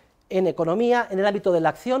futuro en economía, en el ámbito de la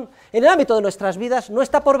acción, en el ámbito de nuestras vidas, no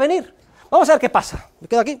está por venir. Vamos a ver qué pasa. Me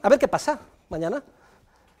quedo aquí, a ver qué pasa mañana.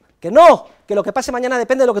 Que no, que lo que pase mañana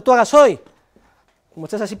depende de lo que tú hagas hoy. Como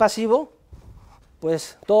estés así pasivo,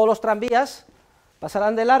 pues todos los tranvías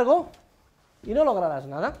pasarán de largo y no lograrás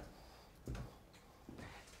nada.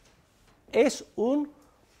 Es un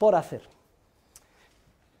por hacer.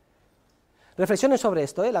 Reflexionen sobre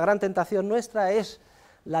esto, La gran tentación nuestra es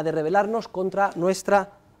la de rebelarnos contra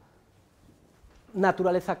nuestra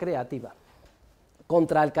naturaleza creativa,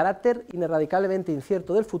 contra el carácter irradicablemente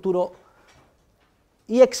incierto del futuro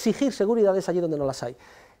y exigir seguridades allí donde no las hay.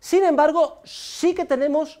 Sin embargo, sí que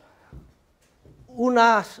tenemos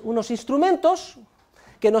unos instrumentos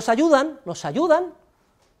que nos ayudan,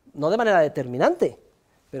 no de manera determinante,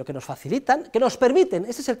 pero que nos facilitan, que nos permiten,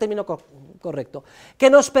 ese es el término correcto, que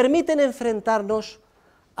nos permiten enfrentarnos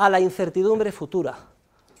a la incertidumbre futura,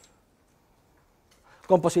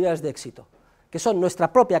 con posibilidades de éxito, que son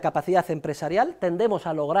nuestra propia capacidad empresarial. Tendemos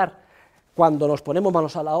a lograr, cuando nos ponemos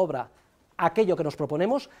manos a la obra, aquello que nos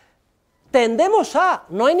proponemos.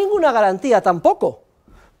 No hay ninguna garantía tampoco,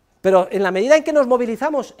 pero en la medida en que nos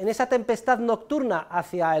movilizamos en esa tempestad nocturna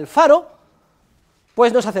hacia el faro,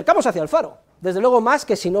 pues nos acercamos hacia el faro, desde luego más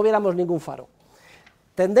que si no viéramos ningún faro.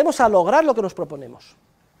 Tendemos a lograr lo que nos proponemos.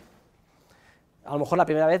 A lo mejor la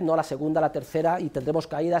primera vez, no la segunda, la tercera, y tendremos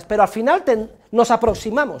caídas, pero al final nos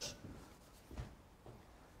aproximamos.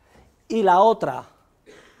 Y la otra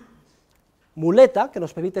muleta que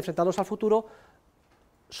nos permite enfrentarnos al futuro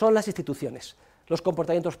son las instituciones, los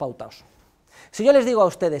comportamientos pautados. Si yo les digo a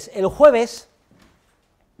ustedes, el jueves,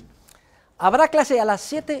 ¿habrá clase a las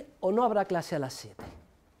 7 o no habrá clase a las 7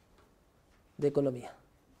 de economía?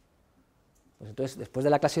 Pues entonces, después de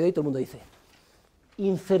la clase de hoy, todo el mundo dice,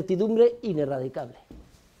 incertidumbre ineradicable,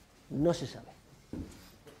 no se sabe,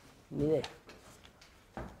 ni idea.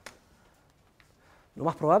 Lo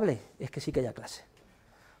más probable es que sí que haya clase,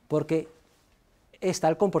 porque está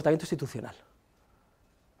el comportamiento institucional,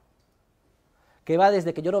 que va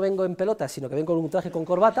desde que yo no vengo en pelotas, sino que vengo con un traje con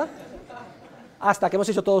corbata, hasta que hemos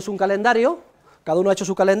hecho todos un calendario, cada uno ha hecho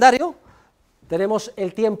su calendario, tenemos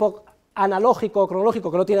el tiempo analógico o cronológico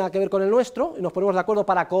que no tiene nada que ver con el nuestro, y nos ponemos de acuerdo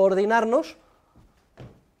para coordinarnos,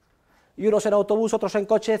 y unos en autobús, otros en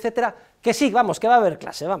coche, etcétera, que sí, vamos, que va a haber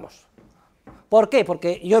clase, vamos. ¿Por qué?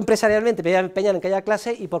 Porque yo empresarialmente me voy a empeñar en que haya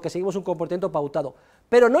clase y porque seguimos un comportamiento pautado.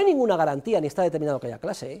 Pero no hay ninguna garantía, ni está determinado que haya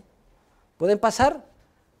clase, ¿eh? Pueden pasar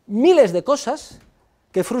miles de cosas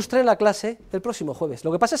que frustren la clase del próximo jueves.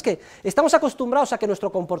 Lo que pasa es que estamos acostumbrados a que nuestro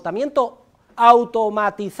comportamiento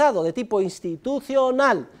automatizado de tipo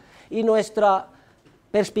institucional y nuestra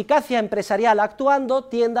perspicacia empresarial actuando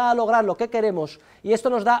tienda a lograr lo que queremos, y esto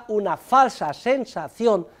nos da una falsa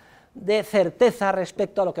sensación de certeza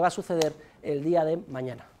respecto a lo que va a suceder el día de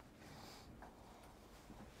mañana.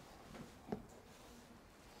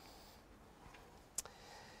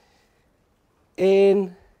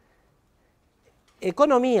 En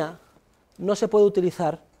economía no se puede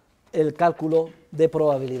utilizar el cálculo de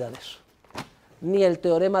probabilidades, ni el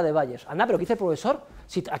teorema de Bayes. Anda, pero ¿qué dice el profesor?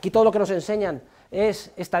 Si aquí todo lo que nos enseñan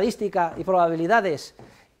es estadística y probabilidades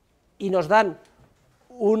y nos dan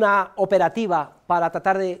una operativa para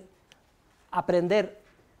tratar de aprender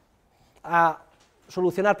a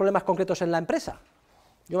solucionar problemas concretos en la empresa.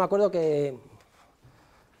 Yo me acuerdo que,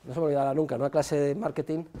 no se me olvidará nunca, en una clase de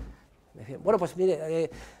marketing, me decían, bueno, pues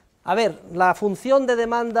mire, a ver, la función de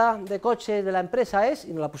demanda de coches de la empresa es, y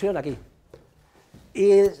nos la pusieron aquí,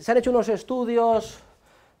 y se han hecho unos estudios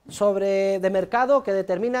de mercado que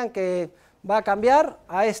determinan que va a cambiar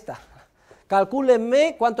a esta.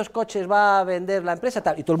 Calcúlenme cuántos coches va a vender la empresa,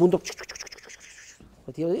 tal, y todo el mundo,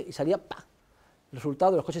 y salía, ¡pah!, el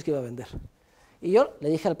resultado de los coches que iba a vender. Y yo le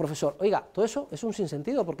dije al profesor, oiga, todo eso es un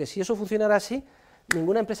sinsentido, porque si eso funcionara así,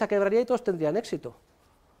 ninguna empresa quebraría y todos tendrían éxito.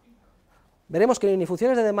 Veremos que ni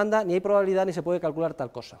funciones de demanda, ni hay probabilidad, ni se puede calcular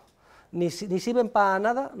tal cosa. Ni sirven para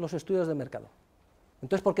nada los estudios de mercado.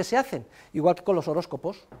 Entonces, ¿por qué se hacen? Igual que con los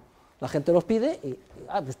horóscopos. La gente los pide, y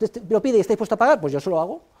usted lo pide y está dispuesto a pagar, pues yo se lo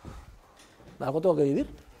hago. Algo tengo que vivir.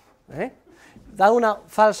 Da una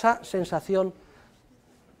falsa sensación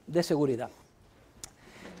de seguridad.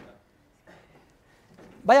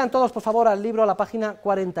 Vayan todos, por favor, al libro, a la página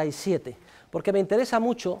 47, porque me interesa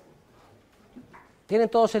mucho. ¿Tienen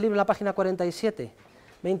todos el libro en la página 47?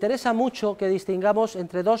 Me interesa mucho que distingamos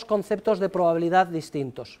entre dos conceptos de probabilidad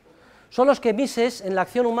distintos. Son los que Mises, en la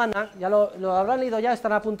acción humana, ya lo habrán leído ya,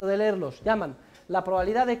 están a punto de leerlos, llaman la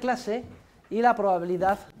probabilidad de clase y la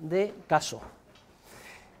probabilidad de caso.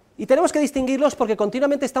 Y tenemos que distinguirlos porque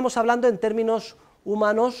continuamente estamos hablando en términos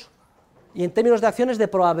humanos y en términos de acciones de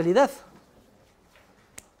probabilidad.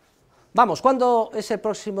 Vamos, ¿cuándo es el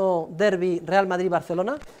próximo derbi Real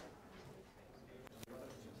Madrid-Barcelona?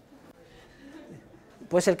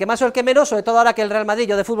 Pues el que más o el que menos, sobre todo ahora que el Real Madrid,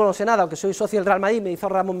 yo de fútbol no sé nada, aunque soy socio del Real Madrid, me hizo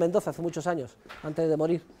Ramón Mendoza hace muchos años, antes de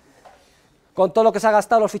morir. Con todo lo que se ha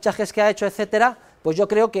gastado, los fichajes que ha hecho, etcétera, pues yo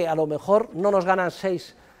creo que a lo mejor no nos ganan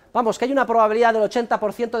 6. Vamos, que hay una probabilidad del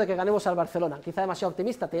 80% de que ganemos al Barcelona, quizá demasiado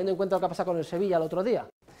optimista, teniendo en cuenta lo que ha pasado con el Sevilla el otro día.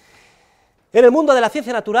 En el mundo de la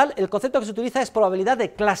ciencia natural, el concepto que se utiliza es probabilidad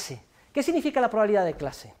de clase. ¿Qué significa la probabilidad de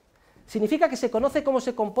clase? Significa que se conoce cómo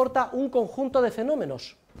se comporta un conjunto de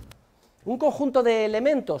fenómenos. un conjunto de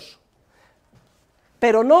elementos,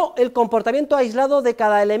 pero no el comportamiento aislado de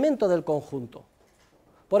cada elemento del conjunto.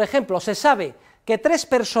 Por ejemplo, se sabe que 3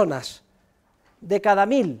 personas de cada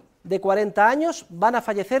 1000 de 40 años van a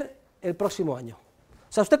fallecer el próximo año.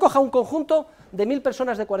 O sea, usted coja un conjunto de 1000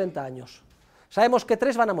 personas de 40 años, sabemos que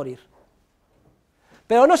 3 van a morir,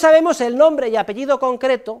 pero no sabemos el nombre y apellido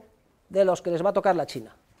concreto de los que les va a tocar la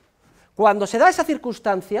china. Cuando se da esa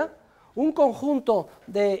circunstancia, un conjunto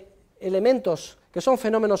de elementos que son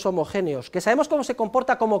fenómenos homogéneos, que sabemos cómo se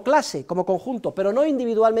comporta como clase, como conjunto, pero no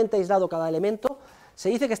individualmente aislado cada elemento, se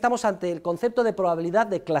dice que estamos ante el concepto de probabilidad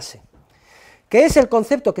de clase, que es el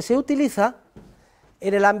concepto que se utiliza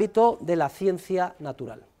en el ámbito de la ciencia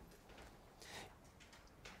natural.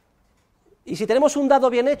 Y si tenemos un dado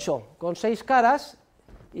bien hecho, con 6 caras,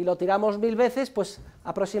 y lo tiramos 1000 veces, pues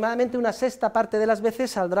aproximadamente una sexta parte de las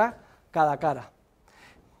veces saldrá cada cara.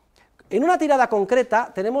 En una tirada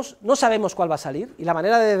concreta no sabemos cuál va a salir, y la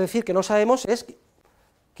manera de decir que no sabemos es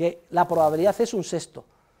que la probabilidad es un sexto.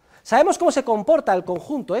 Sabemos cómo se comporta el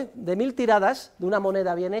conjunto, de 1000 tiradas de una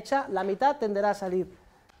moneda bien hecha, la mitad tenderá a salir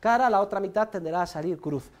cara, la otra mitad tenderá a salir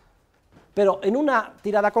cruz. Pero en una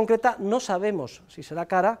tirada concreta no sabemos si será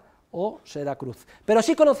cara o será cruz, pero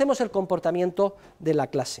sí conocemos el comportamiento de la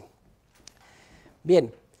clase.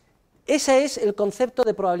 Bien, ese es el concepto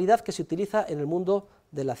de probabilidad que se utiliza en el mundo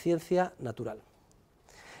de la ciencia natural.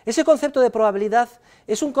 Ese concepto de probabilidad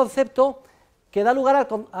es un concepto que da lugar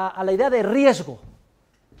a la idea de riesgo.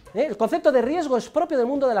 El concepto de riesgo es propio del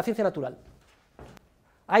mundo de la ciencia natural.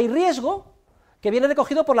 Hay riesgo que viene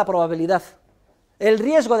recogido por la probabilidad. El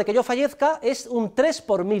riesgo de que yo fallezca es un 3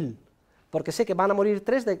 por 1000, porque sé que van a morir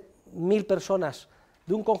 3 de 1000 personas,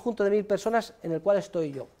 de un conjunto de 1000 personas en el cual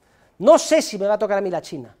estoy yo. No sé si me va a tocar a mí la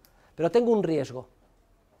china, pero tengo un riesgo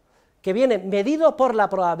que viene medido por la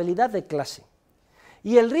probabilidad de clase.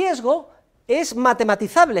 Y el riesgo es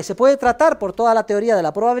matematizable, se puede tratar por toda la teoría de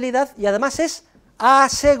la probabilidad y además es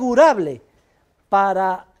asegurable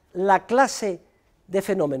para la clase de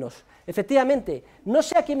fenómenos. Efectivamente, no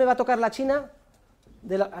sé a quién me va a tocar la china,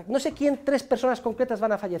 no sé quién 3 personas concretas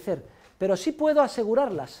van a fallecer, pero sí puedo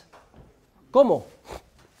asegurarlas. ¿Cómo?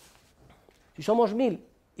 Si somos 1000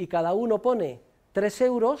 y cada uno pone 3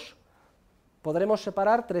 euros, podremos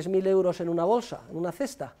separar 3000 euros en una bolsa, en una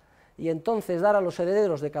cesta, y entonces dar a los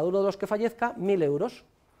herederos de cada uno de los que fallezca 1000 euros.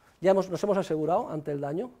 Ya nos hemos asegurado ante el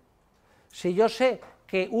daño. Si yo sé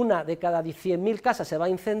que una de cada 100.000 casas se va a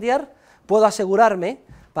incendiar, puedo asegurarme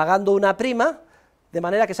pagando una prima, de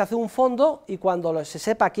manera que se hace un fondo y cuando se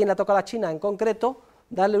sepa a quién le toca la china en concreto,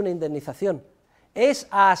 darle una indemnización. Es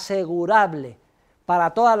asegurable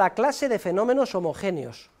para toda la clase de fenómenos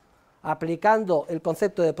homogéneos, aplicando el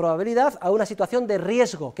concepto de probabilidad a una situación de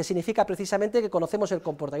riesgo, que significa precisamente que conocemos el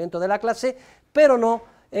comportamiento de la clase, pero no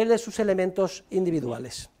el de sus elementos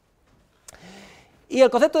individuales. Y el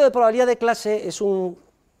concepto de probabilidad de clase es un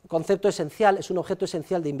concepto esencial, es un objeto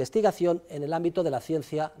esencial de investigación en el ámbito de la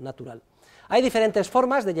ciencia natural. Hay diferentes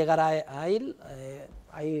formas de llegar a él,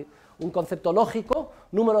 hay un concepto lógico,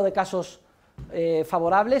 número de casos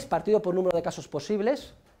favorables, partido por número de casos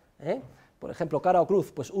posibles, por ejemplo, cara o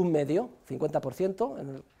cruz, pues un medio,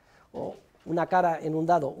 50%, o una cara en un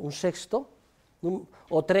dado, un sexto,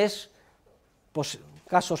 o 3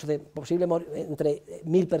 casos de posible entre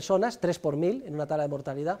 1000 personas, 3 por 1000 en una tabla de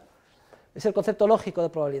mortalidad. Es el concepto lógico de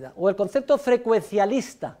probabilidad. O el concepto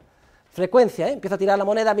frecuencialista, frecuencia, empiezo a tirar la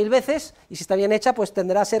moneda 1000 veces y si está bien hecha pues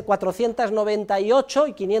tenderá a ser 498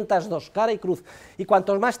 y 502, cara y cruz, y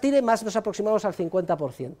cuantos más tire más nos aproximamos al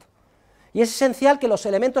 50%. Y es esencial que los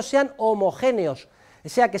elementos sean homogéneos, o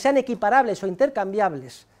sea, que sean equiparables o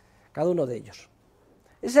intercambiables, cada uno de ellos.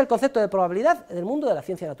 Ese es el concepto de probabilidad en el mundo de la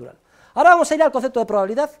ciencia natural. Ahora vamos a ir al concepto de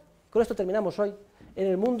probabilidad, con esto terminamos hoy, en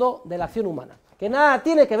el mundo de la acción humana, que nada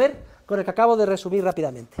tiene que ver con el que acabo de resumir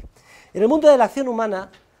rápidamente. En el mundo de la acción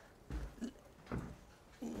humana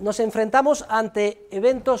nos enfrentamos ante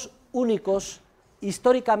eventos únicos,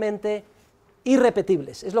 históricamente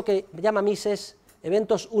irrepetibles, es lo que llama Mises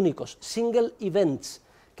eventos únicos, single events,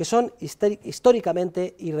 que son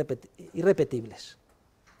históricamente irrepetibles.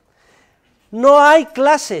 No hay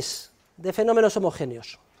clases de fenómenos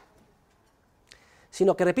homogéneos,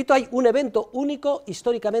 sino que, repito, hay un evento único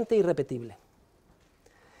históricamente irrepetible.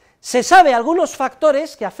 Se sabe algunos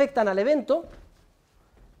factores que afectan al evento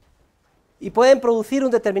y pueden producir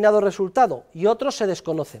un determinado resultado, y otros se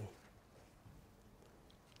desconocen.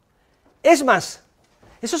 Es más,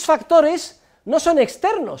 esos factores no son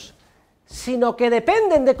externos, sino que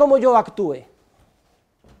dependen de cómo yo actúe.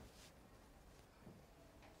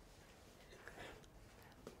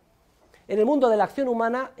 En el mundo de la acción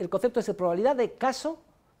humana, el concepto es de probabilidad de caso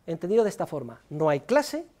entendido de esta forma: no hay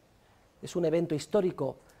clase, es un evento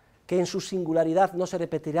histórico que en su singularidad no se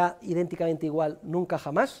repetirá idénticamente igual nunca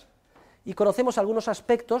jamás, y conocemos algunos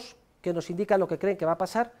aspectos que nos indican lo que creen que va a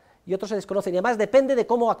pasar, y otros se desconocen, y además depende de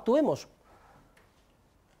cómo actuemos,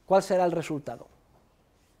 cuál será el resultado.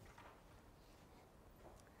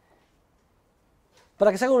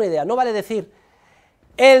 Para que se hagan una idea, no vale decir,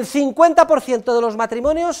 el 50% de los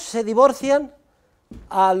matrimonios se divorcian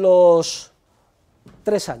a los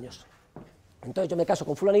 3 años. Entonces yo me caso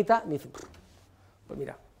con fulanita, y me dicen, pues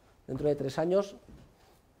mira, dentro de 3 años,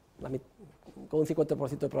 con un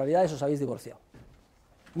 50% de probabilidades os habéis divorciado.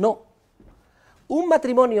 No. Un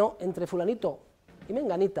matrimonio entre fulanito y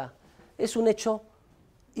menganita es un hecho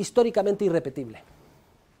históricamente irrepetible.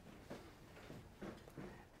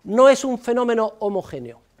 No es un fenómeno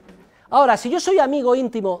homogéneo. Ahora, si yo soy amigo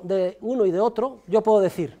íntimo de uno y de otro, yo puedo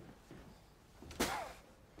decir,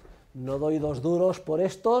 no doy 2 duros por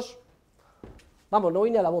estos, vamos, no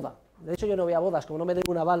voy ni a la boda. De hecho, yo no voy a bodas, como no me den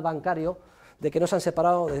un aval bancario de que no se han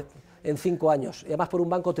separado en 5 años, y además por un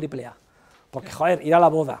banco AAA. Porque, joder, ir a la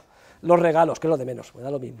boda, los regalos, que es lo de menos, me da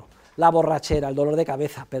lo mismo, la borrachera, el dolor de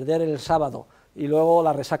cabeza, perder el sábado y luego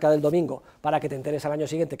la resaca del domingo, para que te enteres al año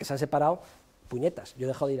siguiente que se han separado, puñetas, yo he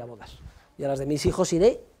dejado de ir a bodas. Y a las de mis hijos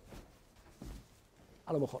iré,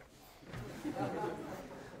 a lo mejor.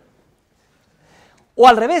 O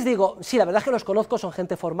al revés, digo, sí, la verdad es que los conozco, son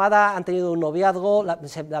gente formada, han tenido un noviazgo,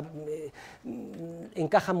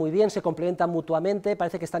 encajan muy bien, se complementan mutuamente,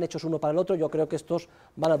 parece que están hechos uno para el otro, yo creo que estos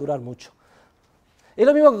van a durar mucho. Es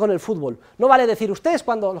lo mismo que con el fútbol. No vale decir, ustedes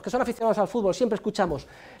cuando, los que son aficionados al fútbol, siempre escuchamos,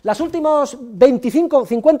 los últimos 25,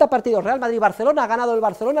 50 partidos, Real Madrid-Barcelona, ha ganado el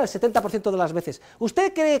Barcelona el 70% de las veces.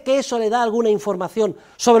 ¿Usted cree que eso le da alguna información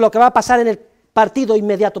sobre lo que va a pasar en el partido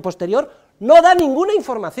inmediato posterior? No da ninguna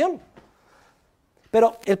información.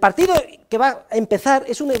 Pero el partido que va a empezar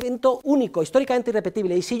es un evento único, históricamente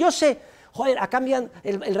irrepetible, y si yo sé, joder,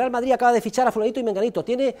 el Real Madrid acaba de fichar a fulanito y menganito,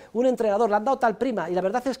 tiene un entrenador, le han dado tal prima, y la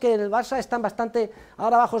verdad es que en el Barça están bastante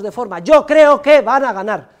ahora bajos de forma, yo creo que van a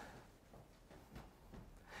ganar.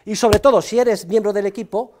 Y sobre todo, si eres miembro del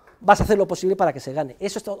equipo, vas a hacer lo posible para que se gane.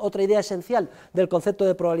 Eso es otra idea esencial del concepto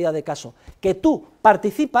de probabilidad de caso, que tú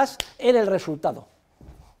participas en el resultado,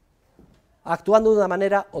 actuando de una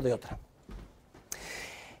manera o de otra.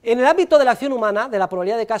 En el ámbito de la acción humana, de la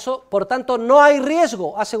probabilidad de caso, por tanto, no hay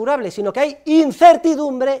riesgo asegurable, sino que hay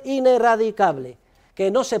incertidumbre ineradicable, que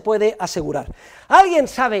no se puede asegurar. ¿Alguien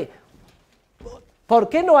sabe por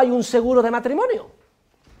qué no hay un seguro de matrimonio?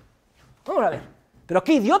 Vamos a ver. Pero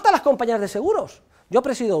qué idiota las compañías de seguros. Yo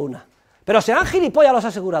presido una. Pero serán gilipollas los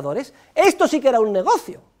aseguradores. Esto sí que era un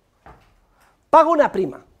negocio. Pago una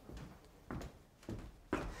prima.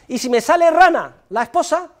 Y si me sale rana la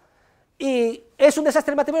esposa, y es un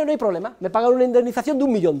desastre el matrimonio, no hay problema, me pagan una indemnización de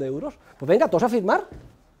 1 millón de euros. Pues venga, todos a firmar.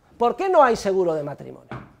 ¿Por qué no hay seguro de matrimonio?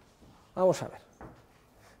 Vamos a ver.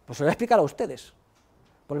 Pues se lo voy a explicar a ustedes.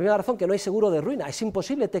 Por la misma razón que no hay seguro de ruina, es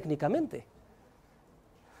imposible técnicamente.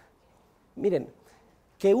 Miren,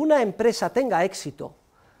 que una empresa tenga éxito,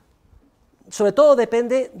 sobre todo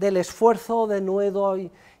depende del esfuerzo, denuedo,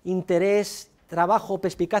 interés, trabajo,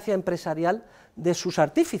 perspicacia empresarial de sus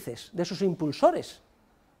artífices, de sus impulsores,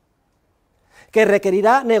 que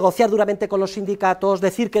requerirá negociar duramente con los sindicatos,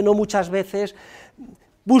 decir que no muchas veces,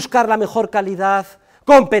 buscar la mejor calidad,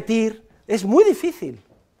 competir, es muy difícil.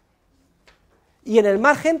 Y en el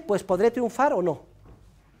margen, pues podré triunfar o no.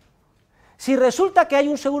 Si resulta que hay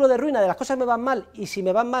un seguro de ruina, de las cosas me van mal, y si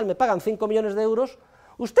me van mal me pagan 5 millones de euros,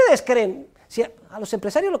 ¿ustedes creen, si a los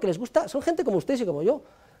empresarios lo que les gusta, son gente como ustedes y como yo,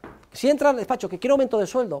 si entran al despacho que quiero aumento de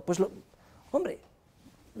sueldo, pues hombre,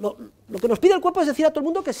 lo que nos pide el cuerpo es decir a todo el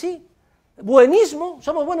mundo que sí. Buenismo,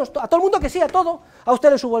 somos buenos, a todo el mundo que sí, a todo, a usted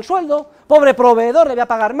le subo el sueldo, pobre proveedor, le voy a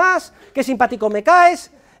pagar más, qué simpático me caes,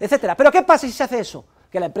 etcétera. Pero ¿qué pasa si se hace eso?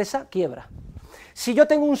 Que la empresa quiebra. Si yo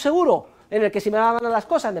tengo un seguro en el que si me van las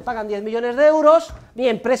cosas me pagan 10 millones de euros, mi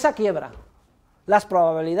empresa quiebra. Las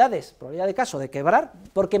probabilidad de caso de quebrar,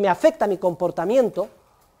 porque me afecta mi comportamiento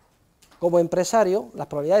como empresario, las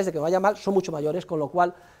probabilidades de que me vaya mal son mucho mayores, con lo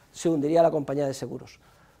cual se hundiría la compañía de seguros.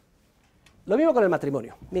 Lo mismo con el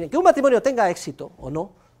matrimonio. Miren, que un matrimonio tenga éxito o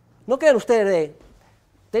no, no crean ustedes de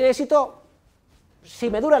tener éxito si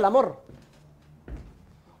me dura el amor,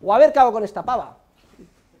 o a ver qué hago con esta pava.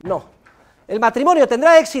 No. El matrimonio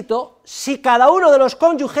tendrá éxito si cada uno de los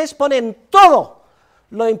cónyuges ponen todo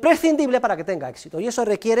lo imprescindible para que tenga éxito, y eso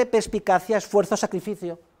requiere perspicacia, esfuerzo,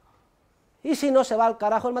 sacrificio, y si no, se va al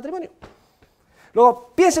carajo el matrimonio.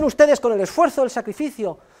 Luego, piensen ustedes con el esfuerzo, el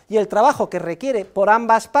sacrificio y el trabajo que requiere por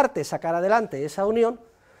ambas partes sacar adelante esa unión,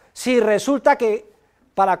 si resulta que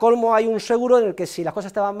para colmo hay un seguro en el que si las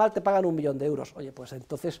cosas te van mal te pagan 1 millón de euros. Oye, pues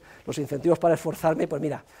entonces los incentivos para esforzarme, pues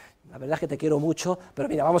mira, la verdad es que te quiero mucho, pero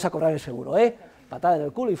mira, vamos a cobrar el seguro, patada en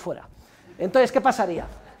el culo y fuera. Entonces, ¿qué pasaría?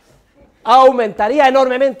 Aumentaría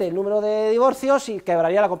enormemente el número de divorcios y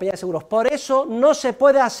quebraría la compañía de seguros. Por eso no se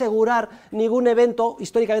puede asegurar ningún evento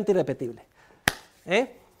históricamente irrepetible.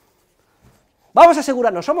 Vamos a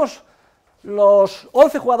asegurarnos, somos los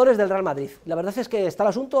 11 jugadores del Real Madrid. La verdad es que está el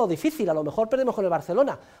asunto difícil, a lo mejor perdemos con el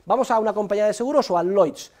Barcelona. Vamos a una compañía de seguros o al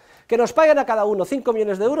Lloyds, que nos paguen a cada uno 5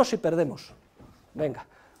 millones de euros si perdemos. Venga,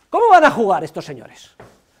 ¿cómo van a jugar estos señores?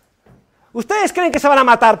 ¿Ustedes creen que se van a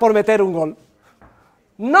matar por meter un gol?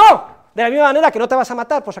 ¡No! De la misma manera que no te vas a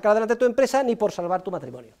matar por sacar adelante tu empresa ni por salvar tu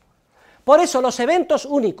matrimonio. Por eso los eventos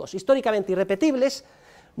únicos, históricamente irrepetibles,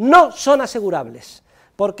 no son asegurables,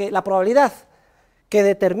 porque la probabilidad que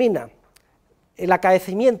determina el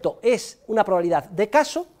acaecimiento es una probabilidad de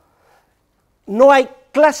caso, no hay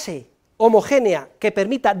clase homogénea que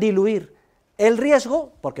permita diluir el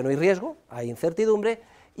riesgo, porque no hay riesgo, hay incertidumbre,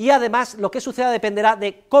 y además lo que suceda dependerá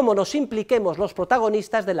de cómo nos impliquemos los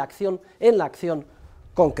protagonistas de la acción en la acción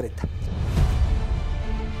concreta.